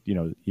is,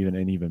 even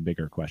an even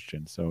bigger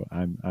question. So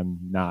I'm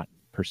not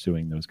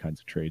pursuing those kinds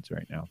of trades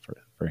right now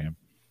for him.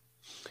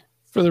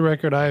 For the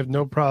record, I have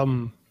no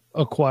problem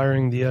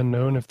acquiring the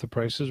unknown if the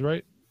price is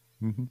right.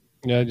 Mm-hmm.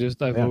 Yeah,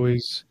 I've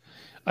always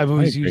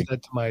used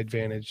that to my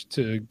advantage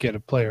to get a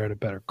player at a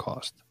better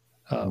cost.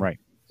 Right.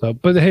 So,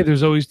 but hey,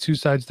 there's always two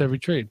sides to every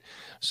trade.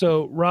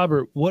 So,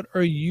 Robert, what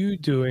are you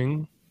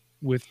doing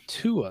with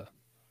Tua?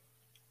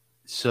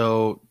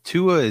 So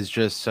Tua is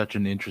just such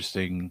an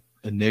interesting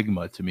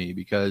enigma to me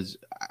because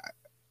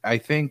I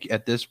think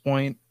at this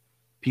point,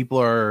 people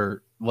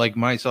are, like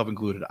myself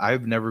included,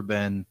 I've never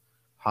been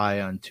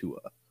high on Tua.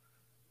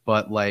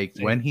 But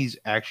when he's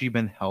actually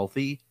been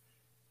healthy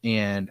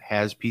and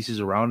has pieces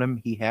around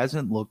him, he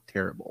hasn't looked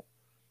terrible.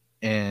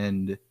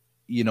 And,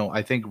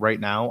 I think right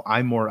now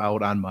I'm more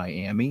out on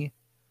Miami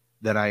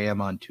than I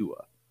am on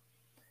Tua.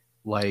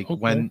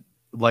 When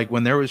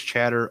there was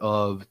chatter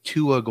of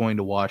Tua going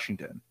to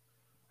Washington,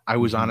 I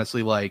was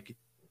honestly like,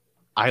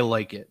 I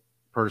like it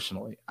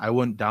personally. I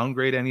wouldn't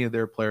downgrade any of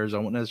their players. I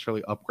wouldn't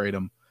necessarily upgrade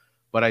them.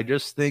 But I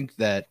just think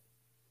that,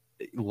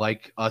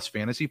 like us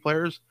fantasy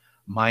players,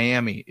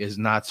 Miami is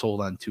not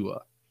sold on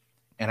Tua.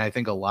 And I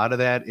think a lot of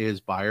that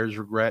is buyer's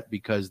regret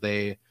because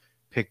they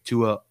picked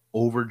Tua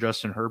over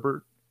Justin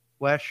Herbert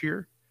last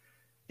year.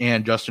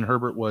 And Justin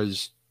Herbert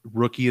was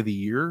rookie of the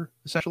year,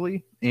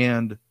 essentially.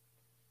 And,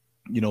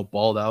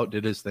 balled out,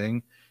 did his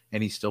thing.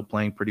 And he's still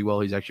playing pretty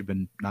well. He's actually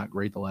been not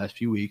great the last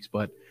few weeks.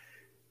 But,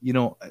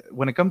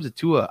 when it comes to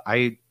Tua,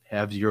 I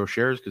have 0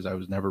 shares because I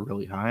was never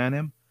really high on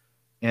him.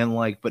 And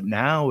but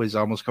now is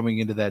almost coming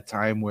into that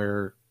time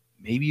where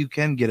maybe you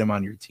can get him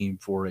on your team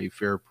for a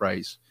fair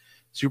price.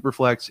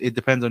 Superflex, it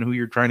depends on who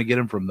you're trying to get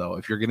him from, though.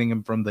 If you're getting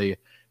him from the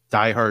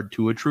diehard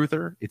Tua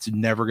truther, it's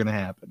never going to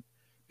happen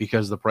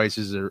because the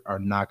prices are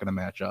not going to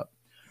match up.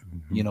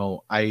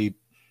 Mm-hmm.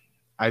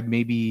 I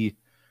maybe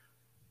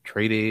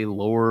trade a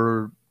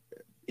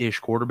lower-ish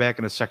quarterback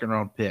and a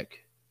second-round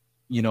pick,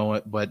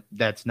 but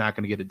that's not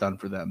going to get it done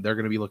for them. They're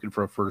going to be looking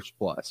for a first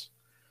plus,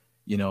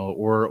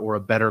 or a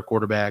better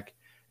quarterback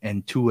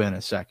and Tua in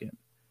a second.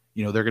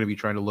 They're going to be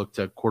trying to look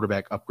to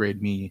quarterback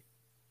upgrade me,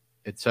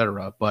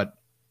 etc. But,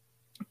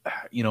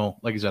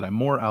 like I said, I'm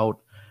more out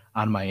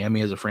on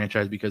Miami as a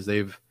franchise because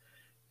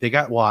they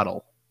got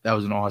Waddle. That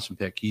was an awesome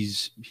pick.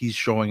 He's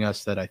showing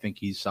us that I think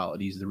he's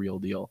solid. He's the real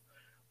deal.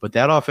 But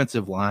that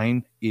offensive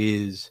line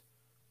is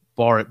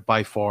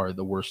by far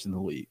the worst in the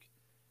league.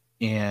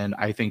 And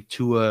I think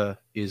Tua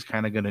is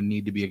kind of going to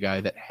need to be a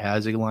guy that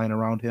has a line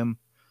around him.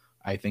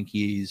 I think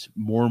he's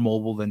more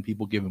mobile than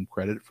people give him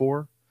credit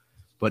for,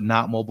 but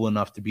not mobile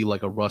enough to be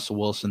like a Russell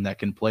Wilson that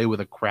can play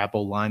with a crap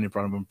old line in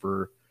front of him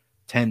for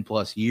 10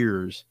 plus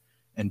years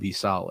and be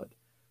solid.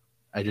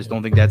 I just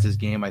don't think that's his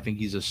game. I think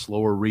he's a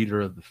slower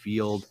reader of the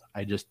field.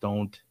 I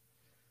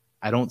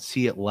don't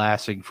see it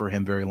lasting for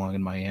him very long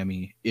in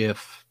Miami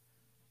if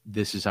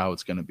this is how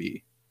it's going to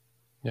be.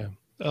 Yeah.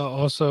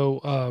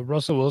 Also,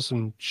 Russell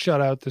Wilson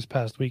shut out this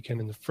past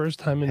weekend in the first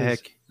time in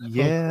his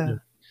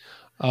career.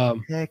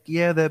 Heck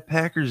yeah, that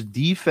Packers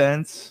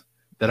defense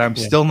that I'm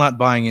still not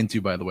buying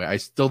into, by the way. I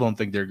still don't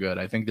think they're good.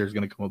 I think there's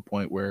going to come a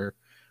point where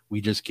we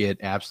just get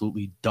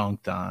absolutely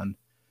dunked on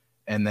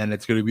and then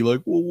it's going to be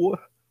like, well,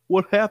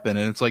 what happened?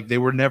 And it's like they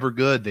were never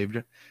good.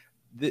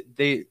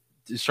 They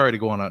sorry to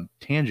go on a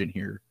tangent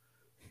here,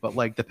 but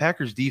like the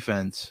Packers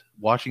defense,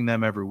 watching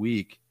them every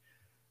week,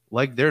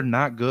 like they're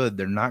not good.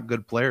 They're not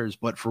good players,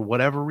 but for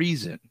whatever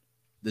reason,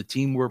 the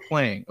team we're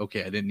playing,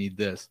 okay, I didn't need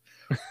this,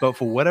 but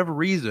for whatever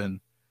reason,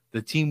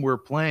 the team we're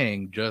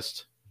playing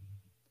just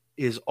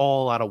is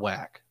all out of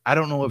whack. I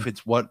don't know if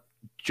it's what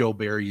Joe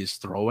Barry is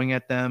throwing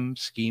at them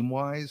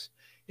scheme-wise,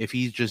 if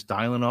he's just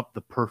dialing up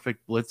the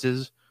perfect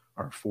blitzes,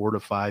 or 4 to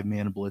 5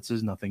 man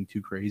blitzes, nothing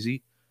too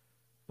crazy,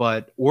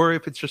 or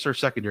if it's just our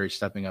secondary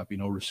stepping up,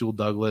 Rasul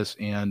Douglas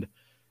and,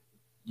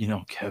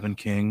 Kevin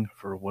King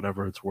for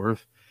whatever it's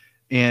worth.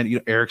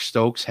 And, Eric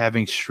Stokes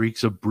having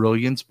streaks of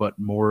brilliance, but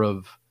more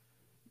of,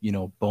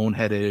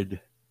 boneheaded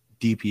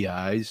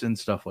DPIs and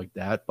stuff like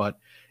that. But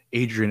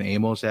Adrian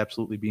Amos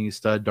absolutely being a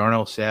stud.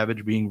 Darnell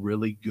Savage being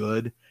really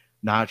good,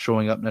 not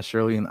showing up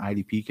necessarily in the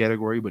IDP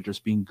category, but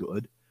just being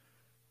good.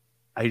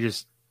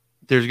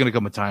 There's going to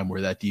come a time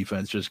where that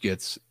defense just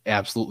gets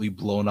absolutely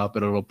blown up,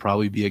 and it'll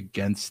probably be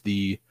against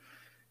the,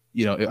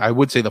 I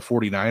would say the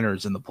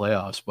 49ers in the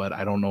playoffs, but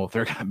I don't know if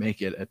they're going to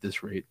make it at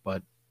this rate.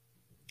 But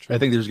I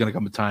think there's going to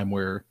come a time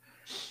where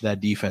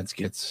that defense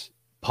gets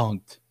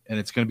punked, and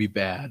it's going to be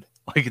bad.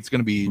 Like it's going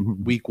to be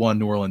week 1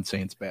 New Orleans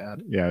Saints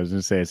bad. Yeah, I was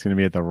going to say it's going to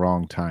be at the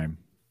wrong time.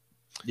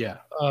 Yeah.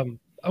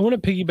 I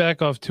want to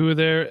piggyback off Tua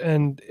there,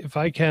 and if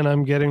I can,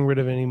 I'm getting rid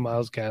of any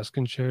Myles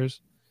Gaskin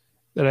shares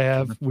that I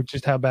have, with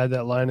just how bad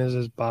that line is,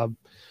 as Bob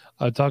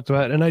talked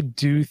about. And I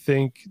do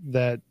think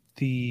that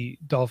the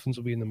Dolphins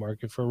will be in the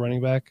market for a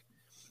running back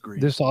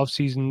this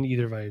offseason,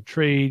 either via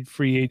trade,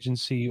 free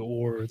agency,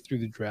 or through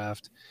the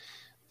draft.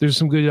 There's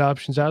some good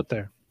options out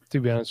there, to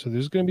be honest with you.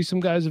 There's going to be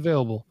some guys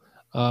available.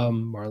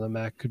 Marlon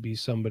Mack could be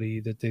somebody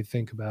that they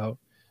think about,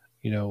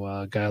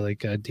 a guy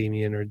like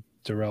Damian or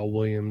Darrell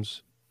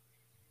Williams.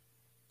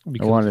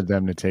 I wanted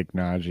them to take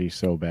Najee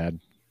so bad.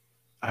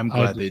 I'm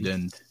glad they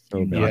didn't.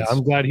 Yeah,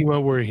 I'm glad he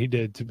went where he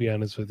did, to be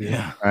honest with you.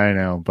 Yeah, I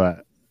know,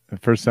 but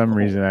for some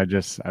reason, I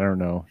don't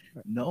know.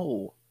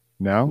 No,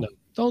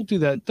 don't do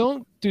that.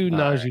 Don't do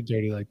Najee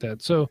dirty like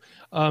that. So,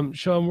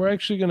 Sean, we're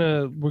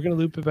gonna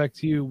loop it back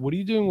to you. What are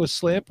you doing with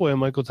Slant Boy and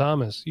Michael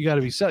Thomas? You got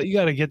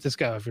to get this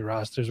guy off your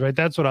rosters, right?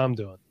 That's what I'm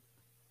doing.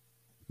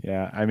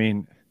 Yeah, I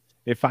mean,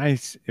 if I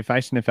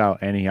sniff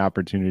out any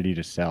opportunity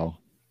to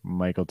sell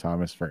Michael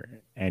Thomas for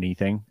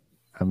anything,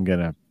 I'm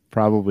gonna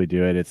probably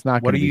do it. It's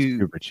not going to be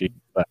super cheap,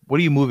 but what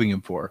are you moving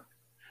him for?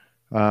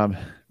 I'm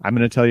going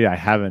to tell you, I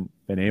haven't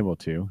been able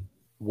to.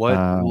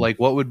 What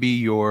would be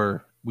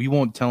your? We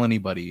won't tell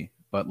anybody,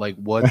 but like,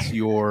 what's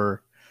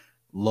your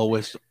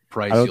lowest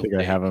price? I don't think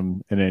I have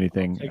him in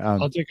anything.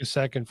 I'll take a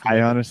second.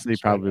 I honestly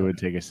probably would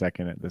take a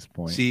second at this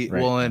point. See,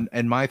 right well, now.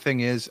 and my thing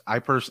is,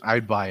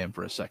 I'd buy him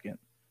for a second.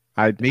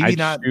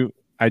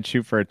 I'd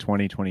shoot for a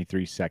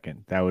 2023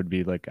 second. That would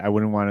be like, I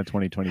wouldn't want a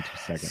 2022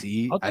 second.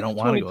 See, I don't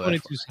want to go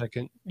 2022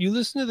 second. You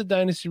listen to the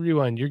Dynasty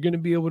Rewind, you're going to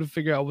be able to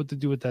figure out what to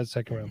do with that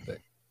second round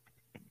pick.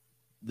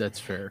 That's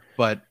fair.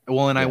 But,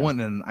 I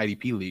went in an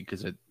IDP league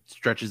because it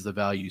stretches the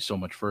value so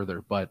much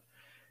further. But,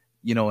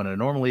 in a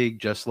normal league,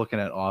 just looking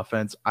at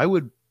offense, I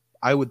would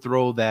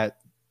throw that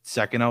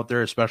second out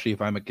there, especially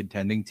if I'm a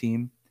contending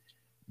team,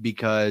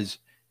 because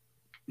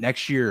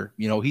next year,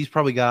 he's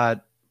probably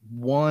got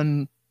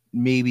 1,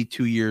 maybe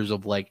 2 years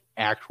of like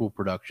actual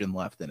production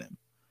left in him,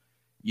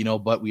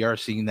 but we are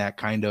seeing that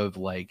kind of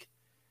like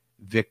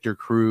Victor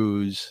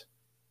Cruz,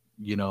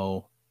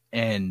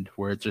 end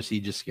where it's just, he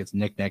just gets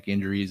neck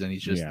injuries and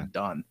he's just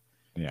done,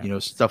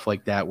 stuff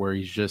like that, where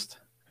he's just,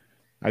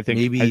 I think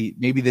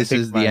maybe this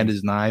is the end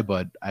is nigh,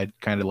 but I'd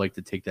kind of like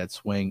to take that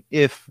swing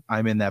if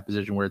I'm in that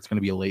position where it's going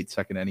to be a late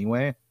second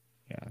anyway.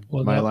 Yeah.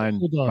 Well, my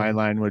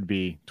line would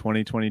be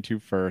 2022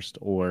 first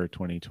or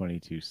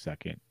 2022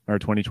 second or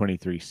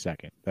 2023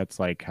 second. That's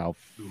like how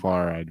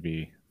far I'd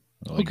be.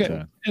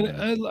 Okay.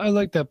 I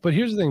like that. But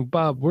here's the thing,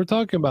 Bob, we're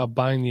talking about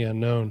buying the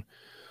unknown.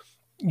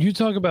 You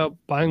talk about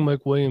buying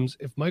Mike Williams.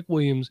 If Mike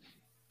Williams,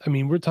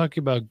 we're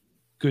talking about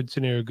good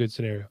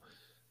scenario.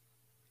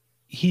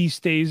 He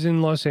stays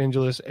in Los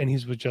Angeles and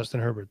he's with Justin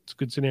Herbert. It's a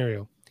good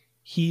scenario.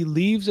 He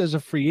leaves as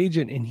a free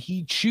agent and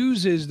he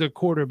chooses the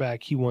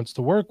quarterback he wants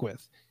to work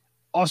with.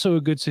 Also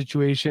a good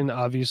situation,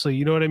 obviously.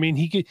 You know what I mean?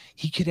 He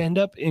could end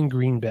up in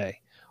Green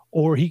Bay,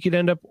 or he could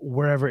end up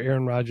wherever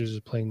Aaron Rodgers is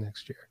playing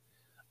next year.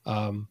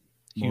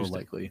 More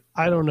likely.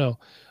 I don't know.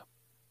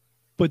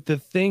 But the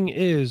thing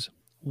is,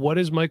 what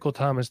is Michael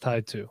Thomas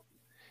tied to?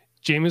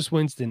 Jameis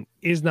Winston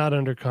is not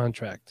under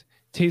contract.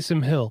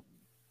 Taysom Hill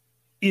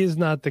is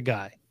not the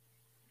guy.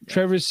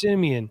 Trevor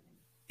Siemian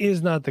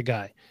is not the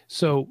guy.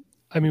 So,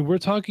 we're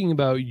talking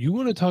about, you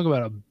want to talk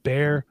about a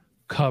bare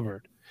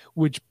cupboard,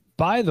 which,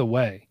 by the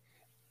way,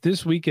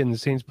 this weekend, the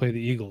Saints play the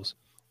Eagles.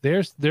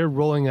 They're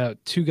rolling out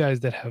 2 guys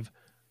that have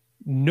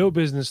no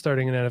business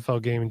starting an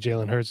NFL game in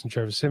Jalen Hurts and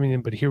Trevor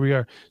Siemian, but here we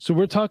are. So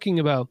we're talking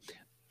about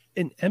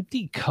an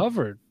empty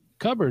cupboard.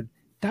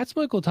 That's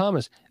Michael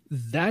Thomas.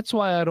 That's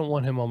why I don't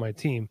want him on my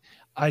team.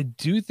 I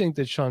do think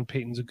that Sean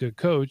Payton's a good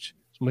coach.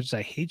 As much as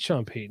I hate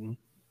Sean Payton,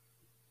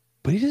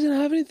 but he doesn't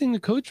have anything to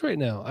coach right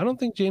now. I don't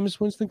think Jameis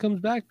Winston comes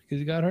back because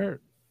he got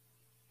hurt.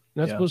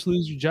 You're not supposed to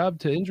lose your job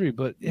to injury,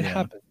 but it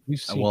happened. We've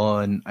seen. Well,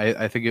 and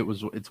I think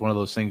it's one of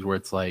those things where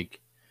it's like,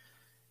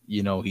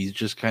 he's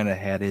just kind of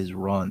had his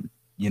run,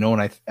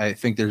 and I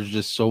think there's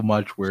just so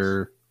much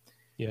where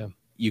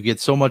you get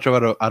so much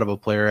out of a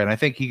player, and I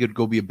think he could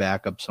go be a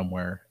backup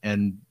somewhere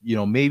and,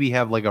 maybe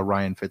have like a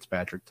Ryan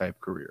Fitzpatrick type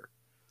career.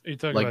 Are you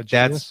talking like about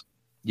that's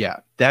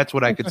Jameis? That's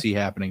what I could see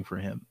happening for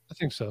him. I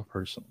think so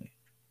personally.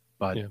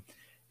 But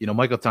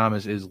Michael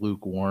Thomas is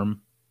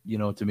lukewarm,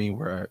 to me,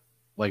 where,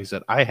 like I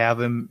said, I have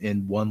him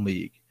in one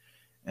league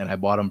and I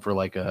bought him for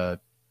like I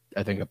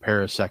think a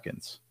pair of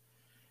seconds.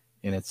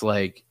 And it's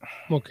like,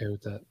 I'm okay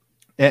with that.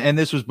 And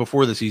this was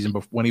before the season,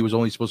 when he was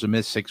only supposed to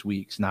miss 6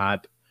 weeks,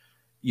 not,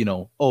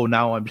 now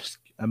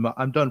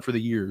I'm done for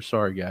the year.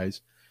 Sorry,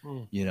 guys.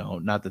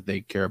 Not that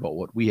they care about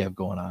what we have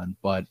going on,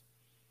 but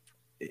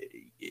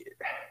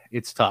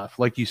it's tough.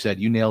 Like you said,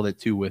 you nailed it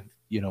too with,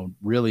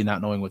 really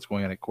not knowing what's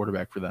going on at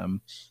quarterback for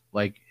them.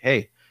 Like,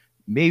 hey,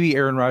 maybe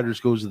Aaron Rodgers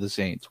goes to the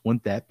Saints.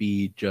 Wouldn't that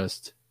be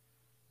just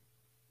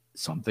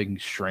something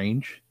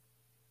strange?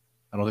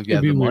 I don't think they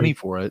have the money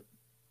for it.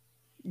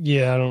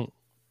 Yeah, I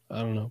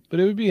don't know. But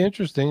it would be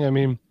interesting. I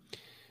mean,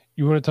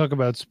 you want to talk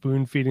about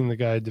spoon feeding the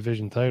guy a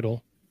division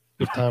title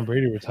if Tom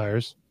Brady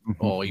retires.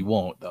 Oh, he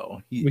won't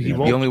though. He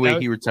won't. The only way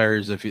he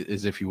retires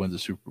is if he wins a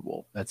Super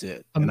Bowl. That's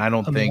it. And I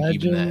don't think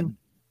even then.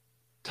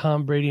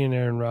 Tom Brady and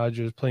Aaron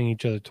Rodgers playing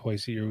each other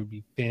twice a year would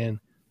be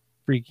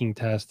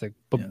fan-freaking-tastic.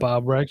 But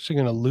Bob, we're actually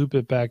going to loop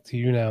it back to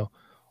you now.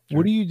 Sure.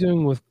 What are you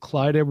doing with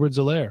Clyde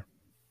Edwards-Helaire?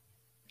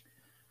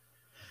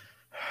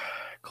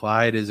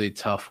 Clyde is a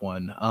tough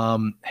one.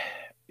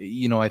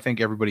 I think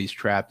everybody's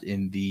trapped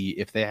in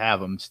if they have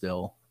him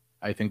still,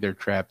 I think they're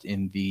trapped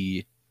in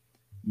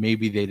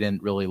maybe they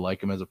didn't really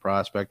like him as a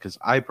prospect, because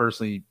I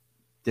personally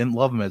didn't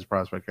love him as a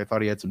prospect. I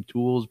thought he had some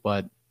tools,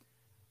 but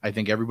I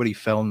think everybody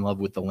fell in love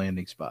with the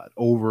landing spot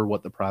over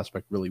what the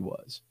prospect really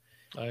was.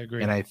 I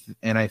agree.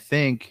 And I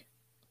think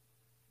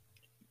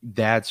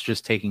that's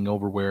just taking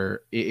over,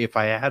 where if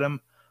I had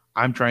him,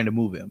 I'm trying to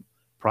move him.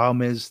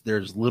 Problem is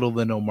there's little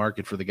to no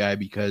market for the guy,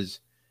 because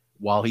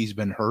while he's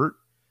been hurt,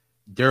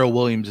 Darrell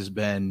Williams has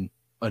been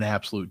an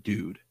absolute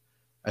dude.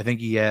 I think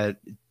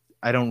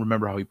I don't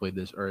remember how he played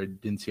this, or I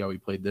didn't see how he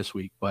played this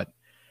week, but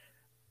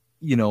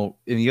in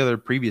the other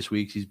previous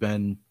weeks, he's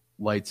been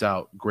lights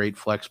out, great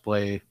flex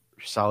play,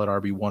 solid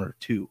RB1 or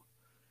 2.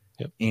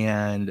 Yep.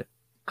 And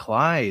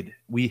Clyde,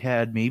 we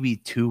had maybe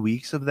 2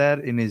 weeks of that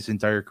in his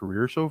entire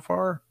career so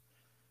far.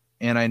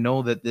 And I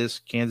know that this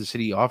Kansas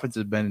City offense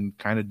has been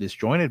kind of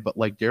disjointed, but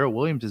like Darrell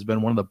Williams has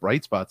been one of the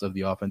bright spots of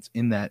the offense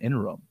in that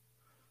interim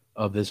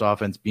of this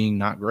offense being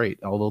not great,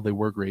 although they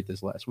were great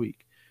this last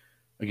week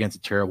against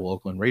a terrible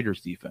Oakland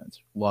Raiders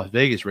defense. Las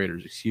Vegas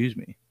Raiders, excuse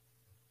me.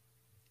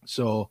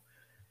 So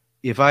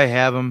if I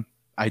have him,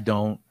 I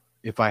don't.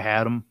 If I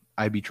had him,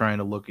 I'd be trying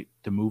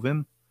to move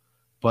him.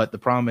 But the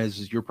problem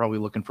is you're probably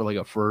looking for like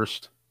a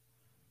first,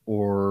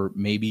 or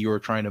maybe you're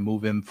trying to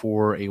move him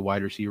for a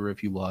wide receiver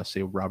if you lost,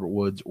 say, Robert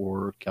Woods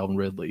or Calvin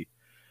Ridley.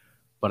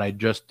 But I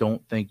just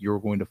don't think you're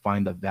going to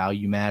find the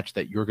value match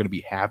that you're going to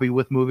be happy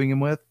with moving him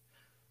with.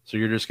 So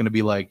you're just going to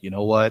be like, you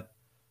know what?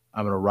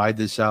 I'm going to ride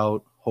this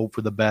out, hope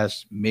for the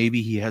best.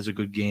 Maybe he has a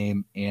good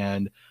game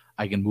and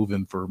I can move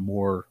him for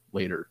more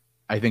later.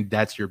 I think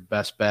that's your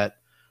best bet.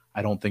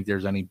 I don't think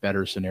there's any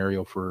better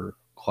scenario for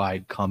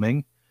Clyde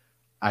coming.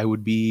 I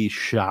would be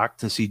shocked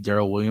to see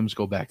Darrell Williams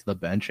go back to the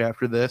bench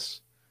after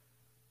this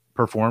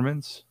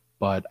performance,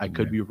 but I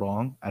could be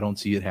wrong. I don't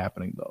see it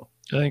happening, though.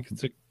 I think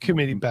it's a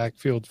committee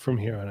backfield from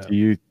here on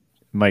out.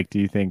 Mike, do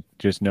you think,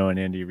 just knowing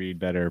Andy Reid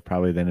better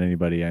probably than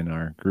anybody in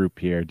our group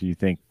here, do you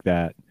think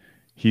that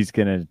he's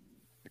going to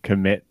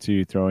commit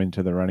to throwing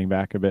to the running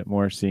back a bit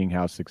more, seeing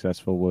how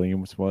successful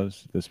Williams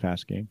was this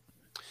past game?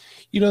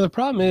 The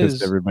problem is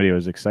because everybody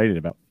was excited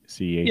about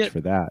CEH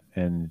for that,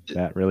 and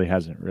that really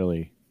hasn't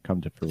really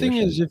come to fruition. The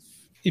thing is,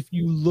 if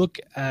you look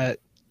at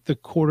the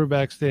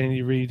quarterbacks that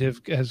Andy Reid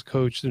has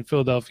coached in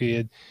Philadelphia, he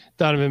had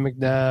Donovan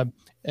McNabb,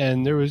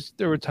 and there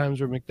were times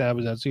where McNabb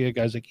was out. So you had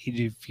guys like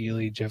AJ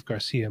Feely, Jeff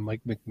Garcia,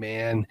 Mike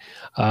McMahon,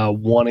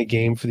 won a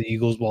game for the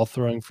Eagles while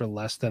throwing for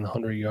less than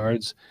 100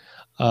 yards.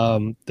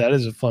 That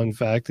is a fun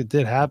fact. It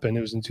did happen.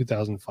 It was in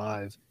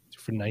 2005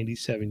 for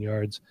 97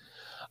 yards.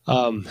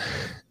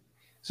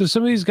 So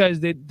some of these guys,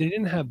 they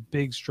didn't have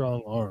big,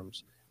 strong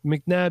arms.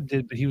 McNabb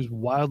did, but he was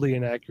wildly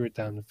inaccurate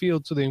down the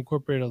field, so they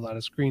incorporated a lot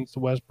of screens to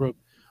Westbrook.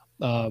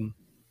 And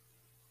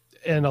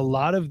a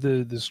lot of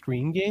the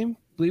screen game,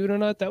 believe it or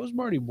not, that was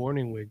Marty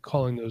Morningwig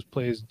calling those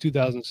plays in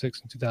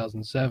 2006 and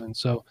 2007.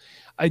 So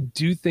I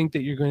do think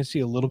that you're going to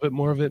see a little bit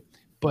more of it.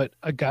 But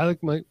a guy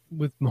like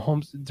with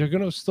Mahomes, they're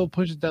going to still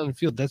push it down the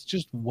field. That's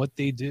just what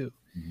they do.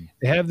 Mm-hmm.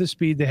 They have the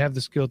speed, they have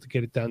the skill to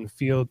get it down the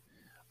field.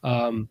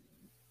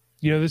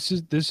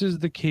 This is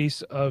the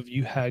case of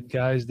you had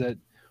guys that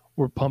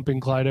were pumping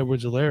Clyde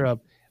Edwards-Helaire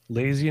up.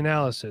 Lazy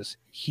analysis.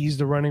 He's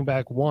the running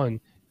back one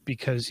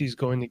because he's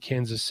going to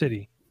Kansas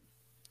City.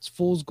 It's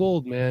fool's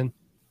gold, man.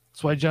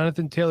 That's why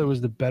Jonathan Taylor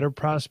was the better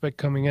prospect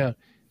coming out.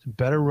 He's a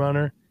better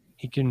runner.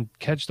 He can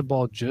catch the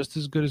ball just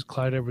as good as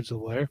Clyde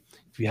Edwards-Helaire.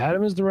 If you had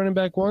him as the running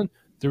back one,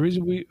 the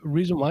reason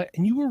why,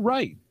 and you were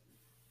right.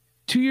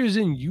 2 years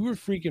in, you were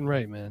freaking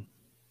right, man.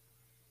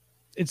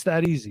 It's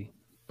that easy.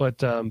 But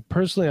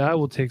personally, I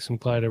will take some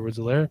Clyde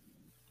Edwards-Helaire.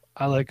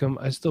 I like him.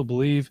 I still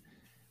believe.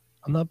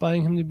 I'm not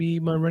buying him to be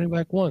my running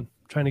back one.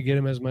 I'm trying to get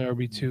him as my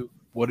RB2.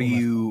 What are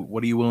you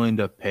willing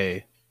to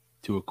pay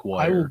to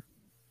acquire? I will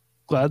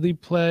gladly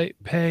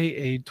pay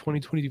a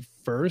 2020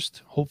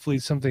 first, hopefully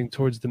something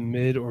towards the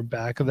mid or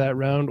back of that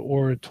round,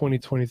 or a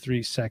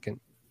 2023 second.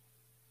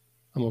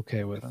 I'm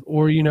okay with.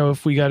 Or,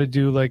 if we got to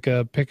do like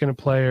a pick and a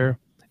player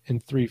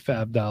and $3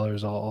 fab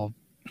dollars, I'll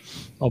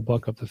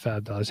buck up the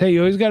fab dollars. Hey, you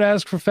always got to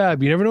ask for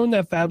fab. You never know when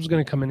that fab's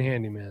going to come in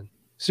handy, man.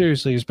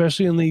 Seriously,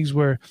 especially in leagues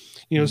where,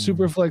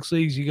 super flex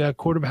leagues, you got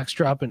quarterbacks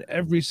dropping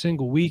every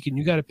single week and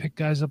you got to pick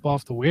guys up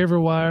off the waiver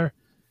wire.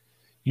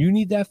 You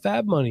need that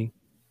fab money.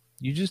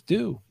 You just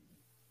do.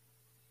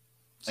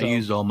 I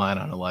used all mine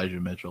on Elijah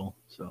Mitchell,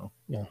 so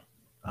yeah,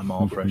 I'm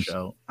all fresh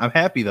out. I'm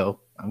happy though.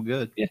 I'm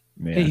good. Yeah.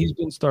 Hey, he's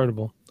been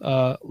startable.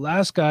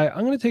 Last guy,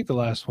 I'm going to take the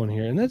last one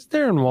here, and that's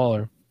Darren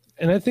Waller.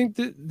 And I think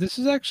that this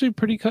is actually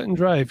pretty cut and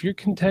dry. If you're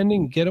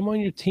contending, get him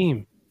on your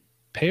team.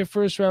 Pay a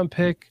first-round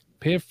pick,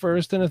 pay a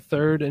first and a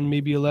third, and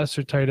maybe a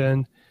lesser tight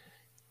end.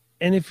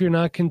 And if you're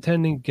not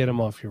contending, get him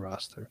off your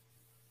roster.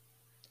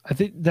 I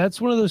think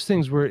that's one of those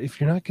things where if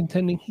you're not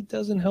contending, he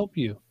doesn't help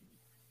you.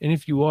 And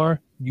if you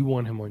are, you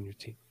want him on your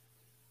team.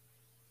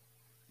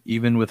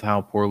 Even with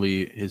how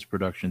poorly his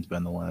production's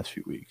been the last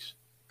few weeks.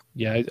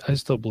 Yeah, I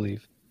still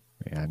believe.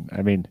 Yeah,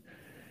 I mean,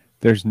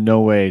 there's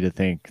no way to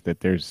think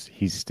that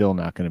he's still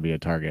not going to be a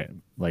target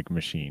like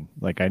machine.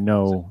 Like, I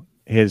know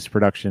his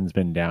production's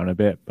been down a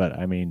bit, but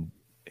I mean,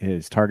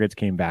 his targets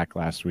came back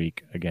last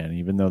week again,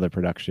 even though the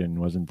production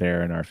wasn't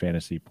there in our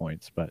fantasy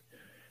points. But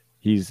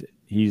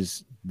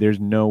there's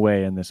no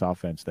way in this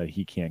offense that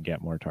he can't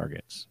get more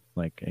targets,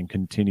 like, and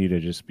continue to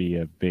just be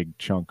a big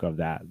chunk of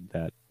that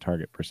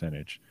target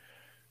percentage.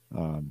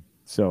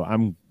 So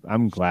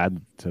I'm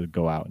glad to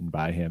go out and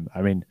buy him.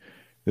 I mean,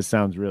 this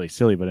sounds really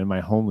silly, but in my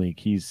home league,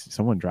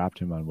 someone dropped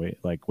him on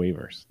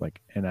waivers,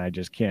 and I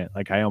just can't,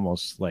 I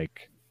almost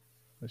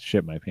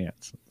shit my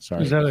pants.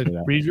 Sorry. Is that a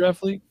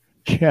redraft league?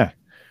 Yeah.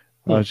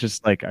 I was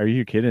just like, are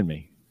you kidding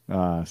me?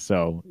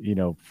 So,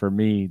 for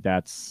me,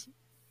 that's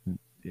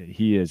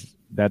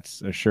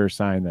a sure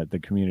sign that the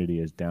community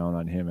is down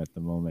on him at the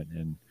moment.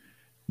 And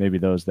maybe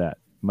those that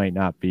might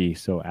not be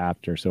so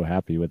apt or so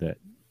happy with it,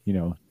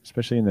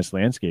 especially in this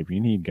landscape,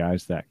 you need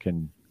guys that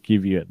can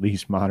give you at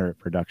least moderate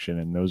production.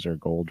 And those are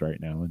gold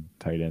right now in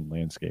tight end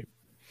landscape.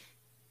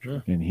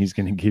 Sure. And he's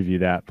going to give you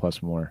that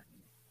plus more.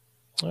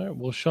 All right.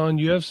 Well, Sean,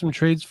 you have some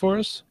trades for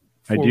us?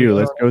 I do.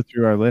 Let's go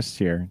through our list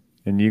here.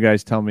 And you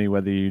guys tell me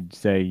whether you'd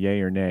say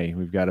yay or nay.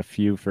 We've got a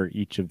few for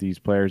each of these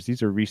players.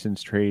 These are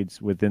recent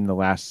trades within the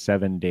last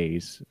 7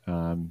 days.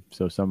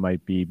 So some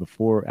might be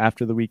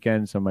after the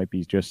weekend. Some might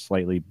be just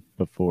slightly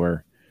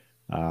before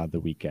the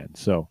weekend.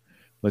 So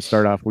let's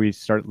start off.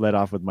 Let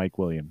off with Mike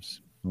Williams.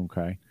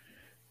 Okay.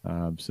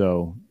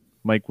 So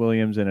Mike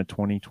Williams in a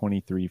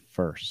 2023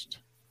 first.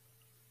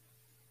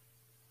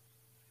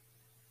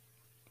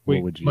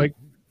 Wait,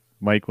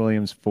 Mike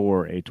Williams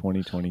for a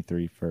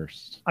 2023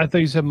 first. I thought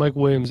you said Mike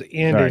Williams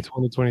and a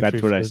 2023 That's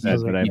what first. I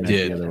said, but I meant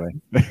the other way.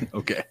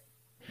 Okay.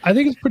 I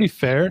think it's pretty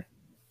fair,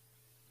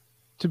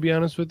 to be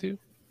honest with you.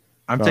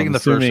 I'm taking the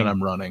first and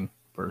I'm running,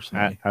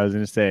 personally. I was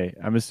going to say,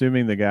 I'm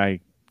assuming the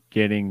guy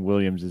getting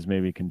Williams is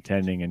maybe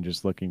contending and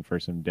just looking for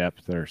some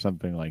depth or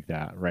something like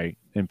that, right?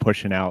 And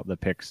pushing out the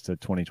picks to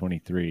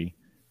 2023.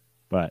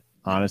 But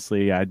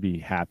honestly, I'd be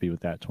happy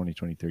with that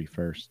 2023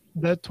 first.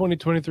 That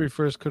 2023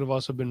 first could have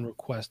also been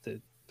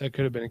requested. That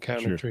could have been a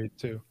counter trade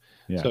too.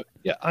 Yeah. So,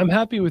 I'm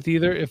happy with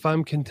either. If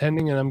I'm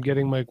contending and I'm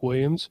getting Mike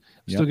Williams,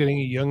 I'm still getting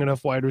a young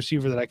enough wide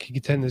receiver that I can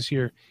contend this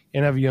year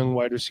and have a young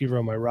wide receiver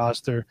on my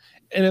roster.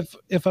 And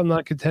if I'm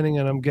not contending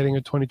and I'm getting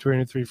a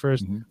 2023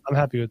 first, I'm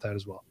happy with that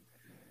as well.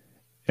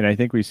 And I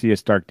think we see a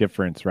stark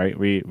difference, right?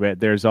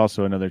 There's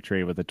also another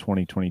trade with a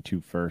 2022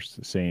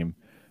 first, same,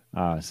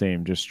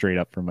 just straight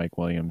up for Mike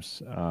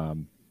Williams.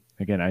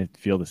 Again, I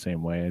feel the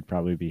same way. I'd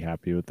probably be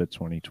happy with the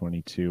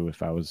 2022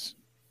 if I was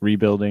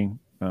rebuilding,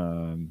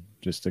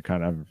 just to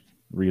kind of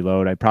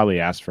reload. I'd probably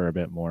ask for a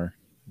bit more,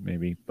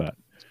 maybe, but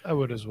I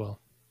would as well.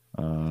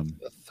 A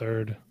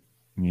third,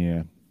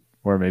 yeah,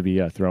 or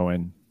maybe throw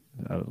in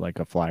like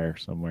a flyer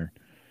somewhere.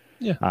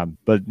 Yeah.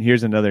 But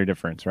here's another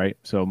difference, right?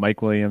 So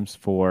Mike Williams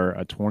for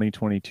a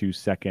 2022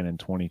 second and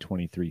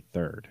 2023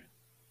 third.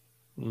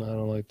 I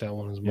don't like that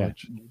one as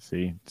much.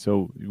 See,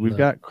 so we've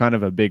got kind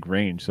of a big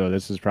range. So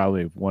this is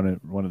probably one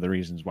of the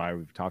reasons why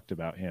we've talked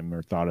about him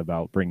or thought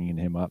about bringing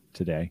him up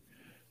today.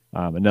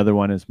 Another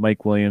one is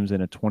Mike Williams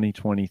in a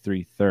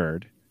 2023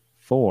 third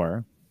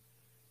for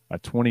a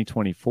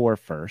 2024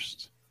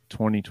 first,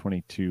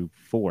 2022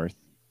 fourth,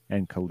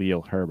 and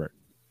Khalil Herbert.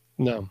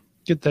 No,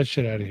 get that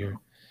shit out of here.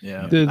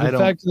 Yeah. The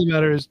fact of the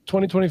matter is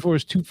 2024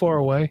 is too far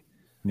away.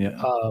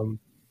 Yeah.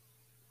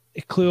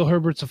 Khalil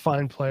Herbert's a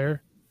fine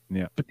player.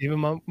 Yeah. But David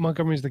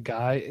Montgomery's the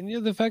guy.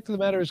 And the fact of the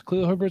matter is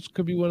Khalil Herbert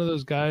could be one of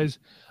those guys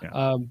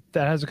that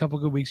has a couple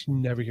good weeks. You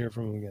never hear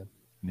from him again.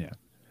 Yeah.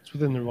 It's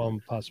within the realm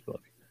of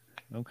possibility.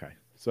 Okay.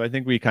 So I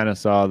think we kind of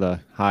saw the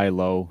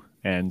high-low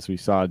ends. We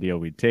saw a deal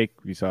we'd take.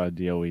 We saw a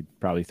deal we'd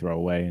probably throw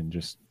away and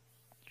just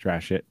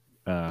trash it.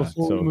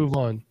 Before we move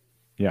on,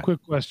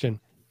 quick question.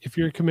 If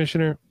you're a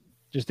commissioner,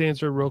 just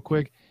answer it real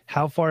quick.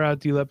 How far out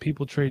do you let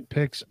people trade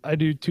picks? I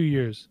do 2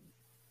 years.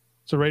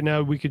 So right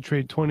now we could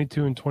trade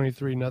 22 and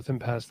 23, nothing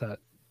past that.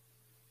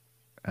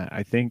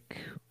 I think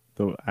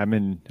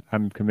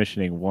I'm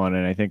commissioning one,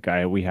 and I think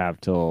we have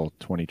till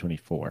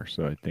 2024.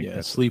 So I think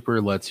that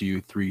sleeper lets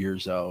you 3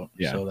 years out.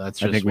 Yeah, so that's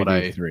just what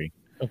I 3.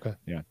 Okay.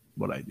 Yeah,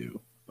 what I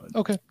do. But.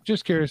 Okay,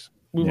 just curious.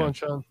 Move on,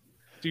 Sean.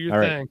 Do your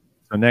All thing. Right.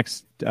 So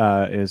next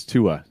is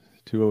Tua.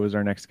 Tua was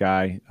our next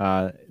guy.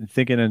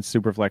 Thinking in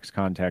Superflex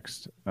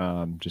context,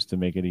 just to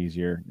make it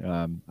easier.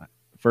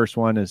 First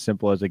one, as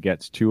simple as it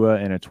gets, Tua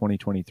and a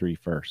 2023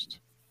 first.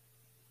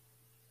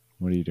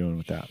 What are you doing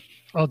with that?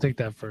 I'll take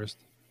that first.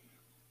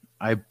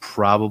 I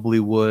probably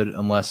would,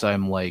 unless I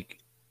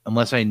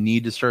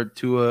need to start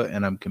Tua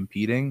and I'm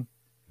competing.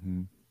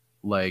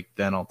 Mm-hmm.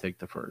 Then I'll take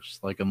the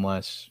first.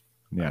 Unless,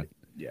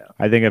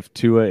 I think if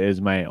Tua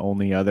is my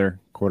only other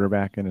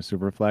quarterback in a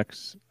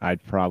Superflex,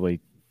 I'd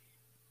probably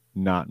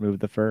not move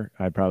the first.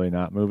 I'd probably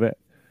not move it.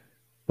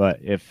 But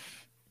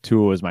if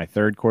Tua was my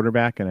third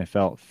quarterback and I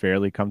felt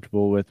fairly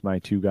comfortable with my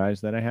 2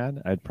 guys that I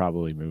had, I'd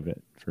probably move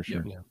it for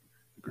sure. Yeah.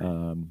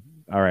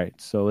 All right,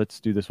 so let's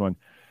do this one.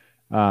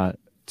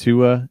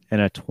 Tua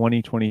and a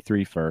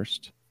 2023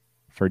 first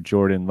for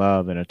Jordan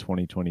Love and a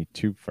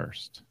 2022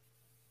 first.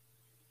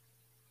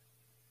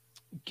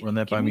 Run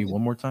that by me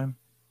one more time.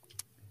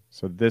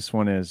 So this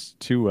one is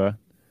Tua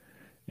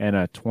and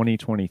a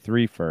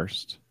 2023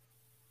 first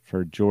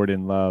for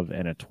Jordan Love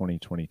and a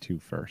 2022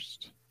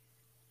 first.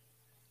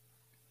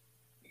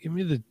 Give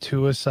me the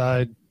Tua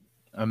side.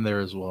 I'm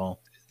there as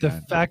well. The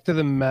fact of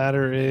the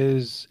matter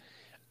is,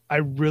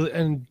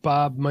 and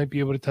Bob might be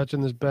able to touch on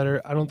this better.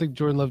 I don't think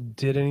Jordan Love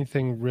did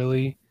anything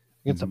really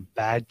against a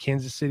bad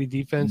Kansas City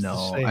defense. No,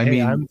 to say, I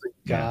mean, I'm the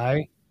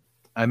guy.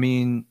 I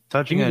mean,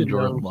 touching on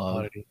Jordan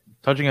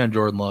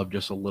Love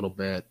just a little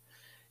bit.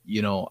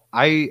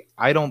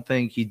 I don't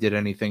think he did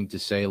anything to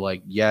say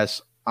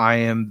yes, I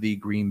am the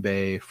Green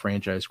Bay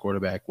franchise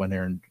quarterback when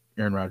Aaron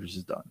Rodgers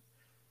is done.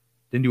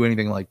 Didn't do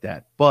anything like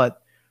that. But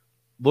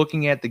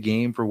looking at the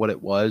game for what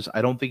it was,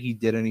 I don't think he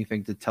did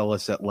anything to tell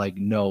us that,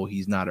 no,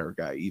 he's not our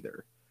guy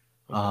either.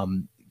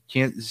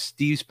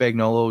 Steve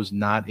Spagnuolo is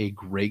not a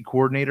great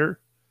coordinator,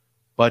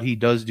 but he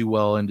does do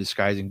well in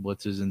disguising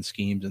blitzes and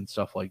schemes and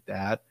stuff like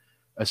that,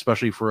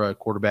 especially for a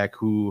quarterback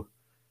who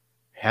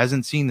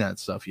hasn't seen that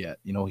stuff yet.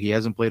 He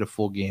hasn't played a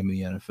full game in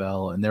the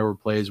NFL, and there were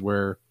plays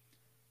where,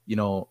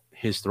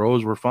 his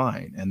throws were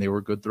fine, and they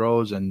were good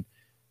throws, and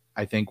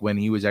I think when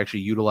he was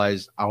actually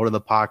utilized out of the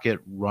pocket,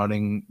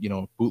 running,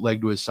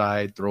 bootleg to his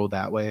side, throw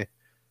that way,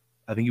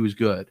 I think he was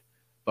good.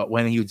 But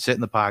when he would sit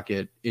in the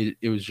pocket,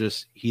 it was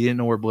just, he didn't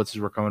know where blitzes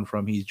were coming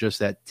from. He's just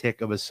that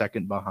tick of a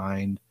second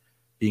behind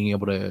being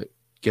able to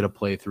get a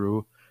play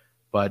through.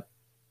 But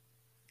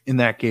in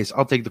that case,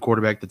 I'll take the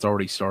quarterback that's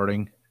already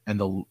starting, and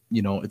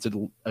it's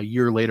a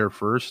year later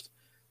first,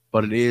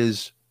 but it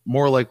is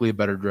more likely a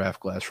better draft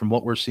class from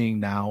what we're seeing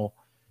now.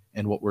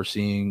 And what we're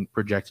seeing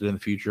projected in the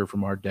future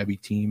from our Devy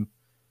team,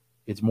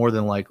 it's more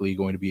than likely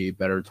going to be a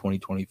better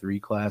 2023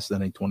 class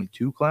than a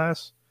 22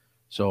 class.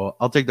 So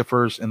I'll take the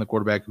first and the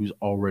quarterback who's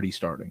already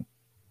starting.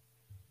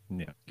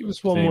 Yeah. Give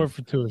us one more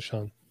for Tua,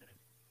 Sean.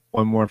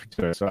 One more for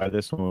Tua. So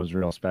this one was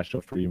real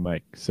special for you,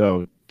 Mike.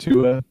 So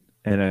Tua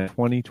and a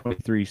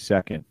 2023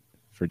 second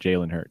for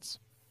Jalen Hurts.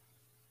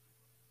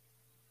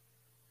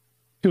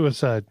 Tua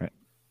side. Right.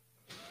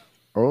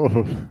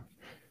 Oh.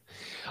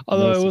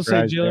 Although I will say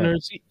Jalen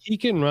Hurts, he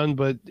can run,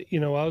 but,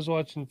 I was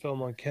watching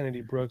film on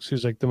Kennedy Brooks,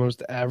 who's the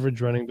most average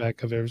running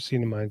back I've ever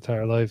seen in my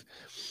entire life.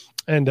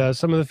 And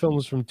some of the film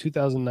was from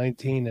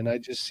 2019, and I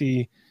just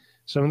see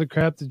some of the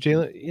crap that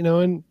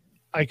Jalen, and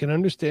I can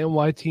understand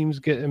why teams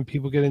and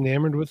people get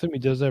enamored with him. He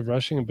does have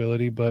rushing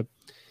ability, but,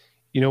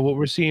 what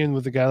we're seeing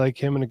with a guy like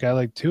him and a guy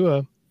like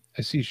Tua,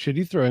 I see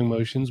shitty throwing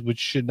motions, which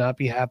should not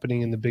be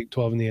happening in the Big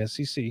 12 and the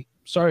SEC.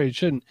 Sorry, it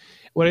shouldn't.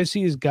 What I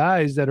see is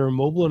guys that are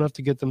mobile enough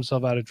to get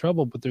themselves out of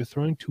trouble, but they're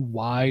throwing to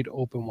wide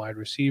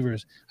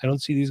receivers. I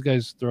don't see these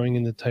guys throwing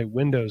in the tight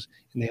windows,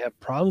 and they have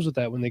problems with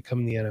that when they come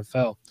in the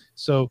NFL.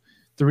 So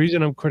the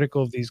reason I'm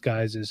critical of these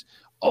guys is,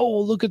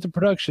 look at the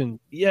production.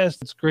 Yes,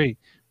 that's great.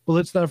 But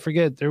let's not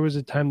forget, there was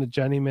a time that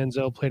Johnny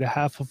Manziel played a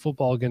half of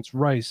football against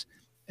Rice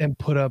and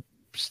put up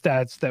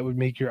stats that would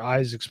make your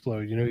eyes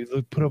explode.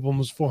 He put up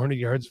almost 400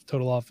 yards of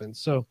total offense.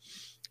 So,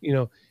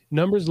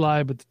 numbers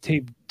lie, but the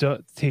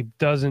tape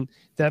doesn't.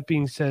 That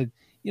being said,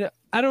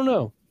 I don't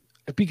know,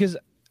 because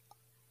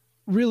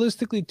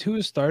realistically, Tua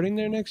is starting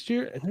there next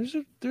year, and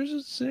there's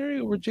a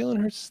scenario where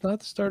Jalen Hurts is not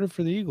the starter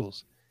for the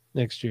Eagles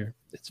next year.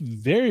 It's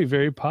very,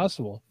 very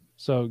possible.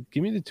 So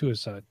give me the Tua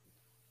side.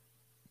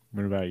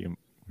 What about you?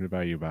 What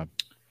about you, Bob?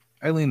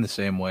 I lean the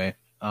same way.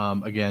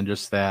 Again,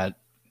 just that,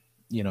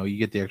 you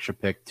get the extra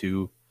pick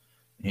too.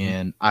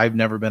 And I've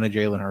never been a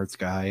Jalen Hurts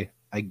guy.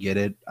 I get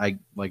it.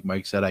 Like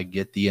Mike said, I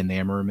get the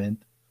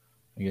enamorment,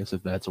 I guess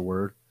if that's a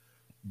word.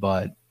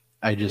 But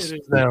I just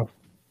It is now.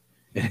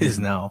 It is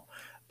now.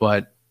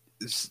 But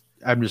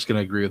I'm just going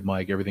to agree with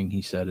Mike. Everything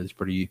he said is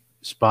pretty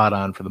spot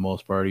on for the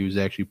most part. He was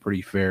actually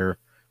pretty fair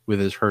with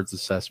his Hurts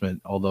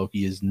assessment, although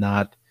he is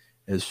not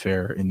as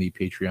fair in the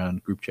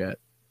Patreon group chat.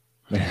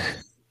 Got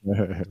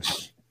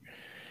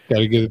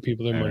to give the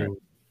people their money. Right.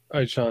 All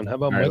right, Sean, how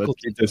about All right, Michael?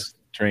 let's keep this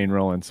train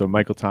rolling. So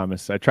Michael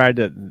Thomas, I tried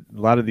to, a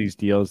lot of these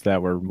deals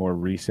that were more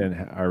recent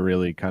are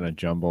really kind of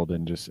jumbled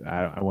and just,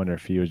 I wonder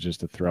if he was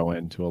just a throw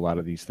into a lot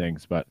of these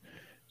things, but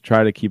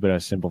try to keep it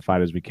as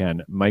simplified as we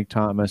can. Mike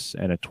Thomas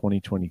and a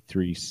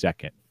 2023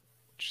 second,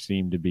 which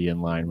seemed to be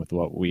in line with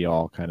what we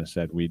all kind of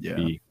said we'd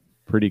be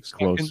pretty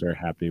close or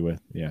happy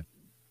with. Yeah.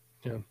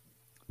 Yeah.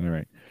 All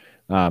right.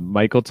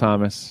 Michael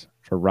Thomas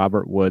for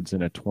Robert Woods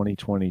in a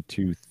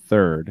 2022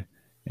 third.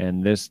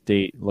 And this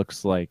date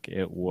looks like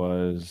it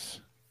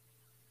was,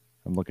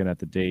 I'm looking at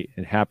the date.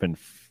 It happened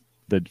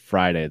the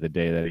Friday, the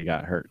day that he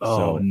got hurt. Oh,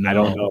 so no. I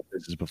don't know if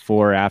this is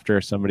before or after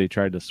somebody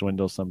tried to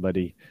swindle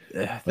somebody.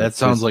 That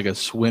sounds like a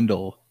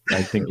swindle.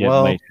 I think it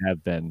might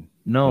have been.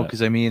 No,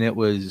 because I mean, it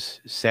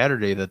was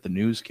Saturday that the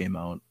news came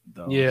out,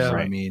 though. Yeah. So,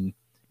 I mean,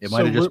 it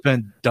might have just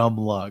been dumb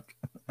luck.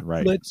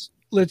 Right.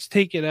 Let's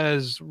take it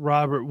as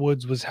Robert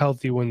Woods was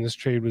healthy when this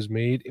trade was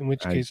made, in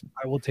which case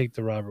I will take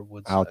the Robert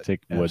Woods I'll side.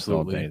 take Woods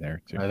Absolutely. all day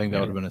there too. I think that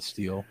would have been a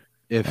steal.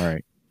 If All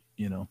right.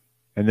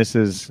 And this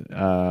is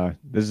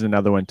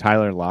another one,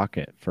 Tyler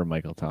Lockett for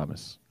Michael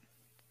Thomas.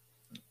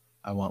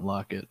 I want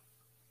Lockett.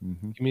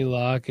 Mm-hmm. Give me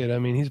Lockett. I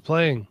mean, he's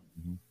playing.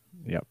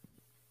 Yep.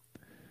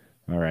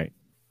 All right.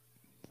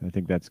 I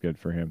think that's good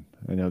for him.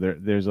 I know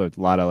there's a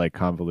lot of like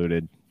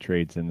convoluted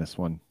trades in this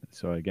one.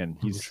 So again,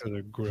 I'm he's sure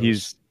they're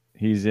gross.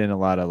 he's in a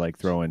lot of like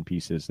throw-in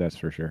pieces, that's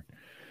for sure.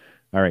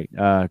 All right.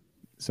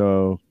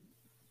 So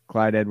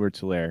Clyde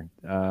Edwards-Helaire.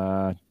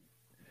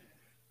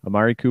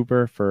 Amari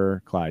Cooper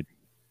for Clyde.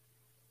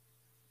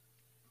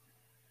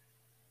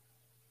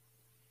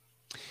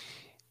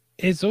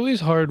 It's always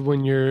hard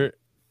when you're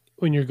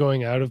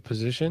going out of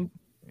position.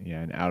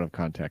 Yeah, and out of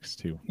context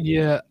too.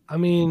 Yeah, I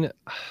mean,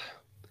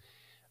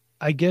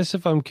 I guess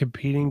if I'm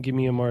competing, give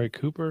me Amari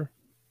Cooper.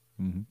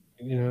 Mm-hmm.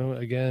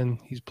 Again,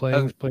 he's playing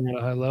at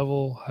a high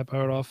level,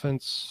 high-powered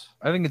offense.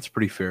 I think it's a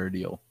pretty fair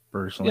deal,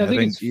 personally. Yeah, I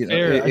think it's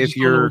fair. If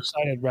you're which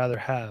side I'd rather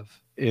have.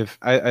 If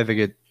I think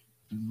it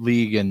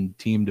league and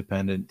team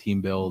dependent,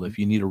 team build. If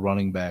you need a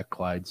running back,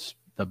 Clyde's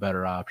the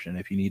better option.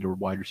 If you need a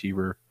wide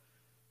receiver,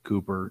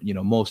 Cooper.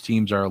 Most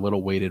teams are a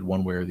little weighted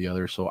one way or the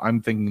other. So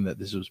I'm thinking that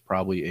this was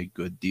probably a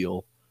good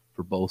deal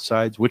for both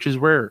sides, which is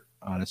rare,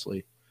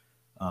 honestly,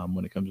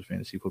 when it comes to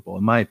fantasy football,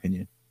 in my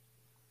opinion.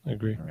 I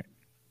agree. All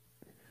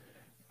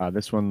right.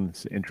 This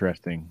one's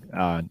interesting.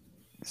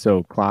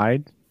 So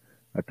Clyde,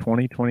 a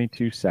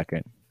 2022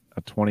 second,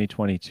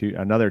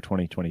 another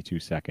 2022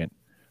 second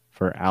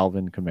for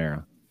Alvin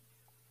Kamara.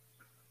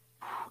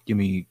 Give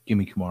me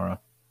Kamara.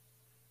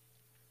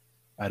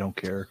 I don't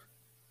care.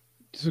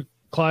 So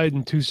Clyde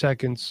in 2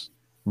 seconds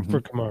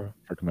for Kamara.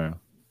 For Kamara.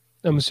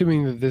 I'm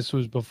assuming that this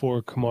was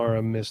before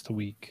Kamara missed a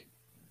week.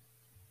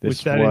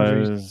 This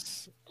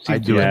was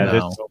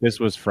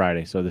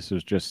Friday, so this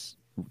was just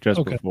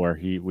before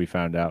we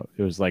found out.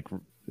 It was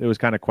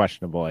kind of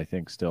questionable, I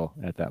think, still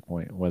at that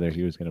point whether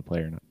he was going to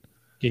play or not.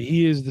 Yeah,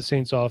 he is the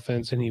Saints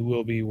offense, and he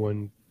will be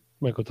when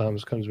Michael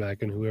Thomas comes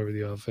back and whoever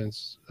the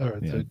offense or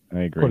the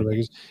I agree. quarterback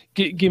is.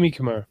 Give me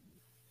Kamara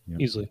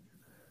easily.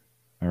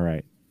 All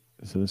right.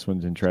 So this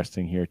one's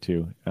interesting here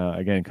too.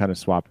 Again, kind of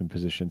swapping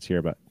positions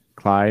here, but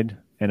Clyde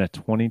and a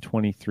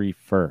 2023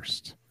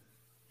 first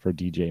for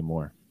DJ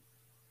Moore.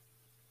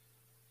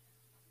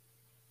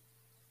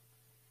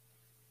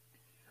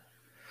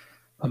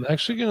 I'm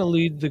actually going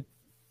to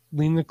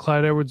lean the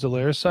Clyde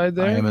Edwards-Helaire side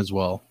there. I am as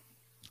well.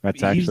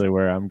 That's actually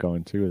where I'm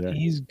going too. There,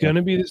 he's going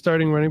to be the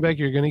starting running back.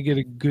 You're going to get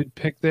a good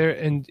pick there,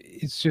 and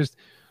it's just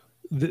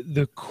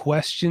the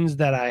questions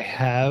that I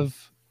have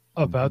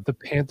about the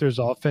Panthers'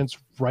 offense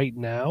right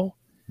now.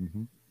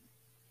 Mm-hmm.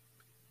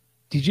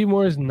 DJ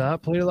Moore has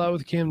not played a lot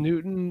with Cam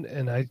Newton,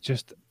 and I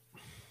just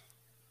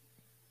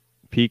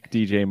peak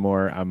DJ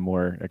Moore I'm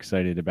more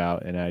excited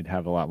about, and I'd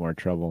have a lot more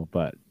trouble.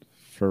 But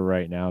for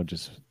right now,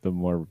 just the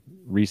more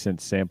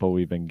recent sample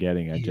we've been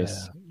getting,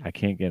 I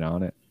can't get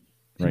on it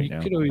right now.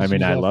 I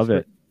mean, I love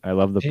it. I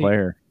love the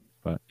player,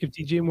 but if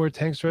DJ Moore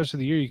tanks the rest of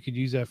the year, you could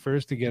use that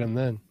first to get him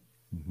then,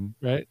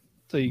 right?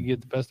 So you can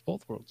get the best of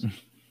both worlds.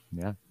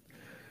 Yeah.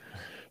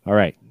 All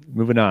right,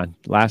 moving on.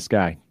 Last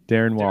guy,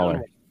 Darren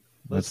Waller.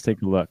 Let's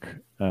take a look.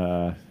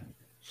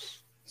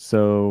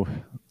 So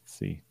let's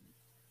see.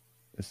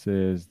 This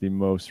is the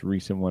most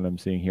recent one I'm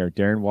seeing here.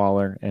 Darren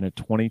Waller and a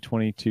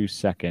 2022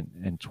 second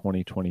and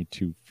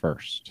 2022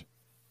 first.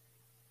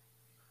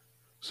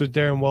 So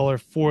Darren Waller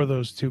for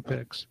those 2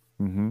 picks.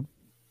 Mm-hmm.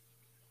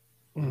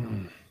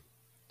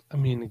 I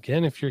mean,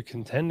 again, if you're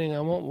contending, I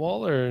want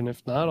Waller, and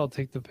if not, I'll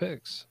take the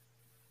picks.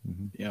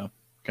 Yeah,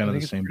 kind of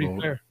the same boat.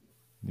 Fair.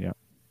 Yeah.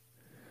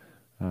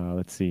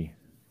 Let's see.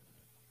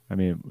 I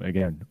mean,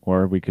 again,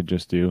 or we could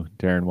just do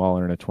Darren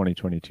Waller in a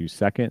 2022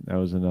 second. That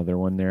was another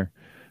one there.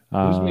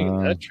 Who's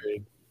making that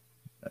trade?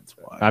 That's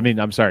why. I mean,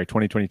 I'm sorry,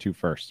 2022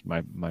 first.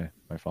 My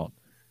fault.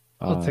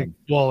 I'll take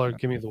Waller.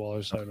 Give me the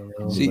Waller side.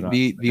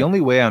 See, the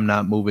only way I'm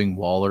not moving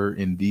Waller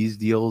in these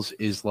deals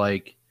is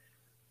like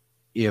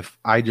if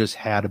I just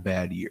had a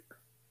bad year.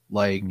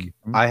 Like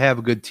I have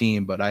a good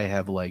team, but I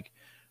have like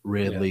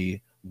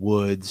Ridley,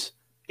 Woods,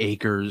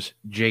 Akers,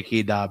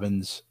 J.K.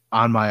 Dobbins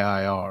on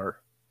my IR.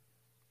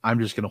 I'm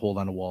just going to hold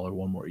on to Waller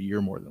one more year,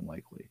 more than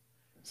likely.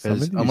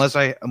 Because unless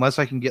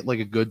I can get like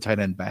a good tight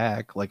end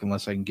back, like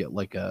unless I can get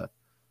like a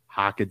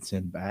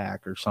Hawkinson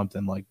back or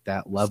something like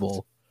that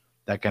level,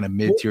 that kind of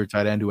mid-tier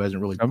tight end who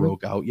hasn't really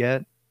broke out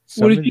yet.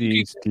 Some of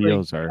these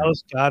deals are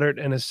Dallas Goedert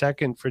and a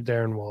second for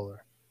Darren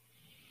Waller.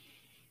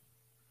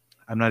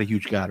 I'm not a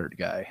huge Goddard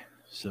guy.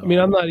 So I mean,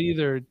 I'm not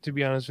either, to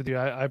be honest with you.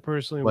 I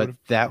personally would.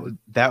 But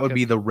that would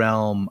be the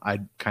realm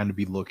I'd kind of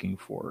be looking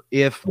for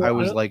if I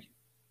was like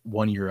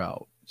 1 year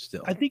out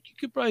still. I think you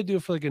could probably do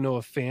it for like a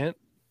Noah Fant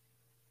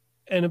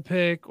and a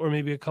pick, or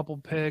maybe a couple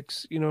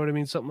picks. You know what I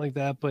mean, something like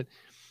that. But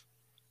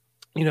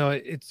you know,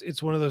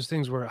 it's one of those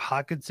things where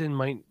Hawkinson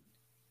might,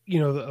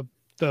 you know,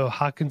 the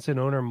Hawkinson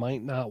owner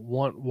might not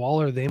want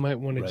Waller. They might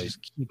want to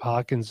just keep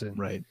Hawkinson.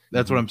 Right.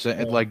 That's what I'm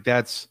saying. Like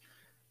that's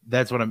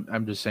what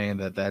I'm just saying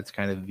that's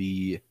kind of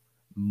the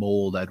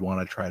mold I'd want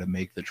to try to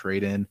make the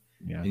trade in,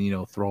 and you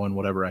know, throw in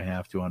whatever I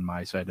have to on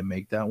my side to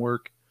make that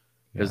work.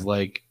 Because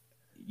like,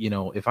 you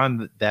know, if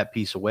I'm that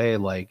piece away,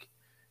 like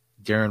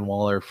Darren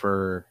Waller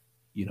for,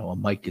 you know, a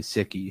Mike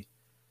Gesicki,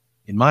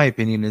 in my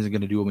opinion, isn't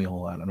going to do me a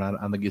whole lot. I'm not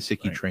on the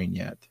Gesicki train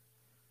yet.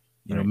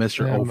 You know,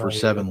 Mr. 0 for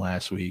 7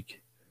 last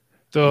week.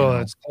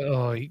 Oh,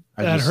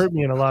 that hurt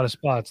me in a lot of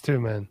spots too,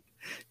 man.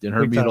 Didn't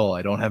hurt me at all.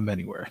 I don't have him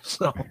anywhere.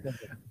 So,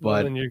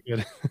 but then you're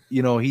good.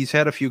 You know, he's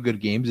had a few good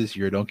games this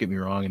year. Don't get me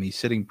wrong, and he's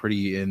sitting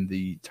pretty in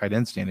the tight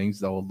end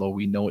standings, although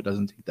we know it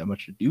doesn't take that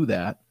much to do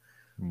that.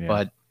 Yeah.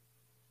 But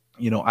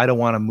you know, I don't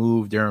want to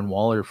move Darren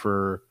Waller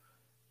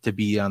to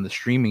be on the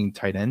streaming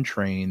tight end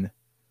train,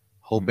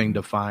 hoping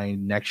to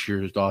find next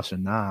year's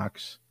Dawson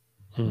Knox,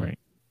 right?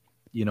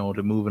 You know,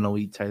 to move an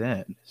elite tight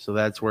end. So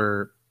that's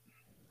where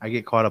I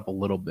get caught up a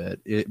little bit.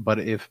 But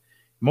if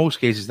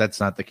most cases that's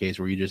not the case,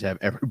 where you just have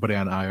everybody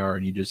on IR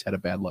and you just had a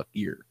bad luck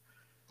year.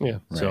 Yeah.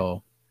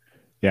 So,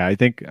 yeah, I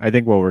think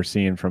what we're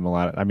seeing from a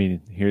lot of, I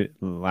mean, here,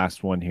 the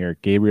last one here,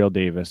 Gabriel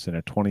Davis and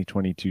a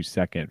 2022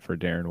 second for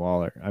Darren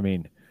Waller. I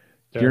mean,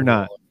 you're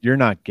not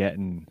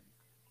getting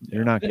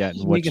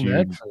what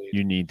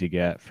you need to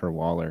get for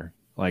Waller,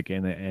 like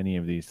in any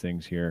of these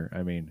things here.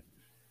 I mean,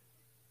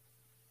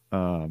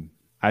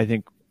 I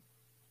think,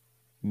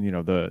 you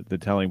know, the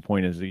telling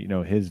point is that, you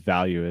know, his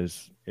value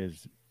is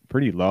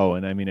pretty low.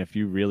 And I mean, if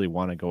you really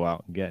want to go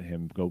out and get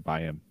him, go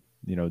buy him.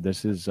 You know,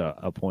 this is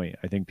a point.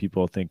 I think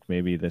people think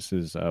maybe this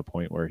is a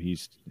point where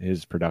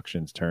his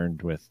production's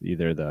turned with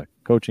either the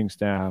coaching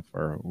staff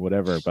or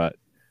whatever. But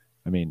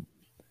I mean,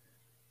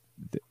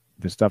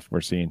 the stuff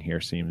we're seeing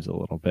here seems a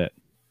little bit,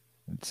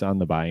 it's on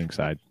the buying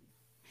side.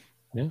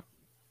 Yeah,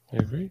 I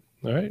agree.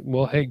 All right.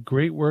 Well, hey,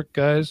 great work,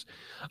 guys.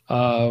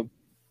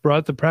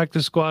 Brought the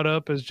practice squad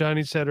up, as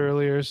Johnny said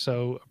earlier.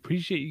 So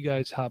appreciate you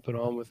guys hopping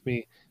on with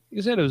me. Like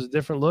I said, it was a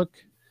different look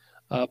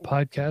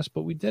podcast,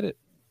 but we did it.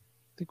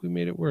 I think we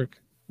made it work.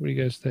 What do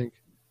you guys think?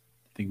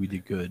 I think we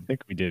did good. I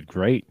think we did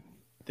great.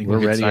 I think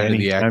we're ready to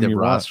the active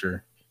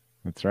roster.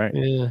 That's right.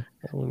 Yeah,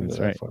 that's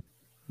right.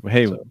 Well,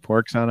 hey,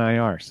 Pork's on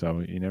IR,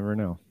 so you never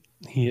know.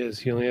 He is.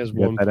 He only has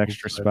that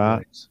extra spot.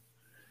 Legs.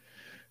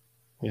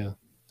 Yeah,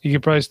 he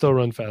could probably still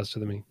run faster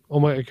than me.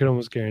 I could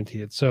almost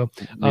guarantee it. So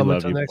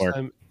until next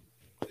time.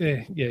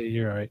 Yeah,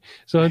 you're all right.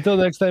 So until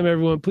next time,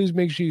 everyone, please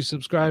make sure you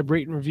subscribe,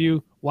 rate, and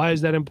review. Why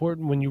is that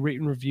important? When you rate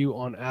and review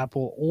on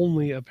Apple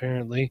only,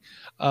 apparently.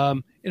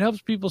 It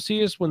helps people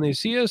see us. When they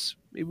see us,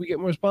 maybe we get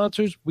more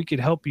sponsors. We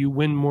could help you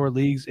win more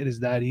leagues. It is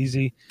that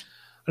easy.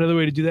 Another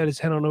way to do that is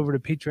head on over to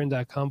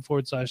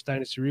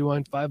patreon.com/Dynasty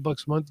Rewind.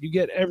 $5 a month. You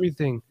get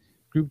everything.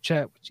 Group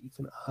chat, which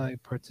even I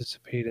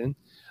participate in.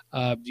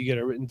 You get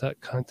our written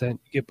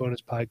content. You get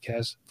bonus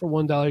podcasts. For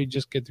 $1, you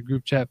just get the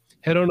group chat.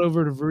 Head on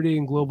over to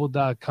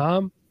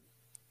VeridianGlobal.com.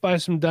 Buy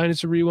some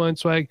Dynasty Rewind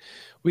swag.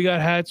 We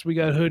got hats, we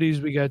got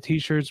hoodies, we got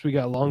t-shirts, we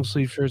got long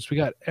sleeve shirts. We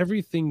got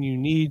everything you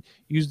need.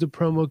 Use the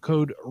promo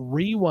code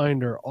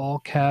REWINDER, all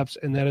caps,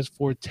 and that is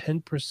for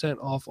 10%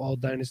 off all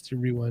Dynasty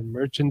Rewind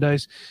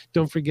merchandise.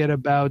 Don't forget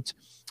about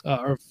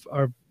our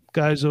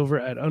guys over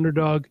at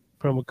Underdog.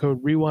 Promo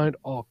code REWIND,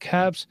 all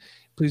caps.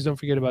 Please don't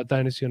forget about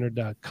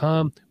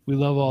DynastyUnder.com. We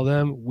love all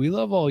them. We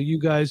love all you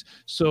guys.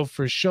 So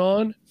for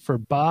Sean, for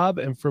Bob,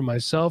 and for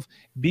myself,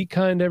 be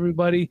kind,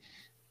 everybody.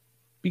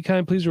 Be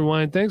kind, please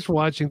rewind. Thanks for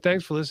watching.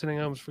 Thanks for listening.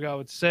 I almost forgot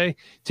what to say.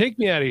 Take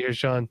me out of here,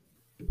 Sean.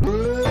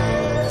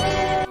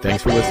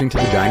 Thanks for listening to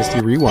the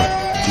Dynasty Rewind.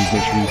 Please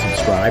make sure you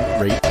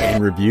subscribe, rate,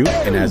 and review.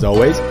 And as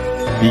always,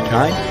 be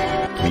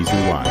kind, please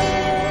rewind.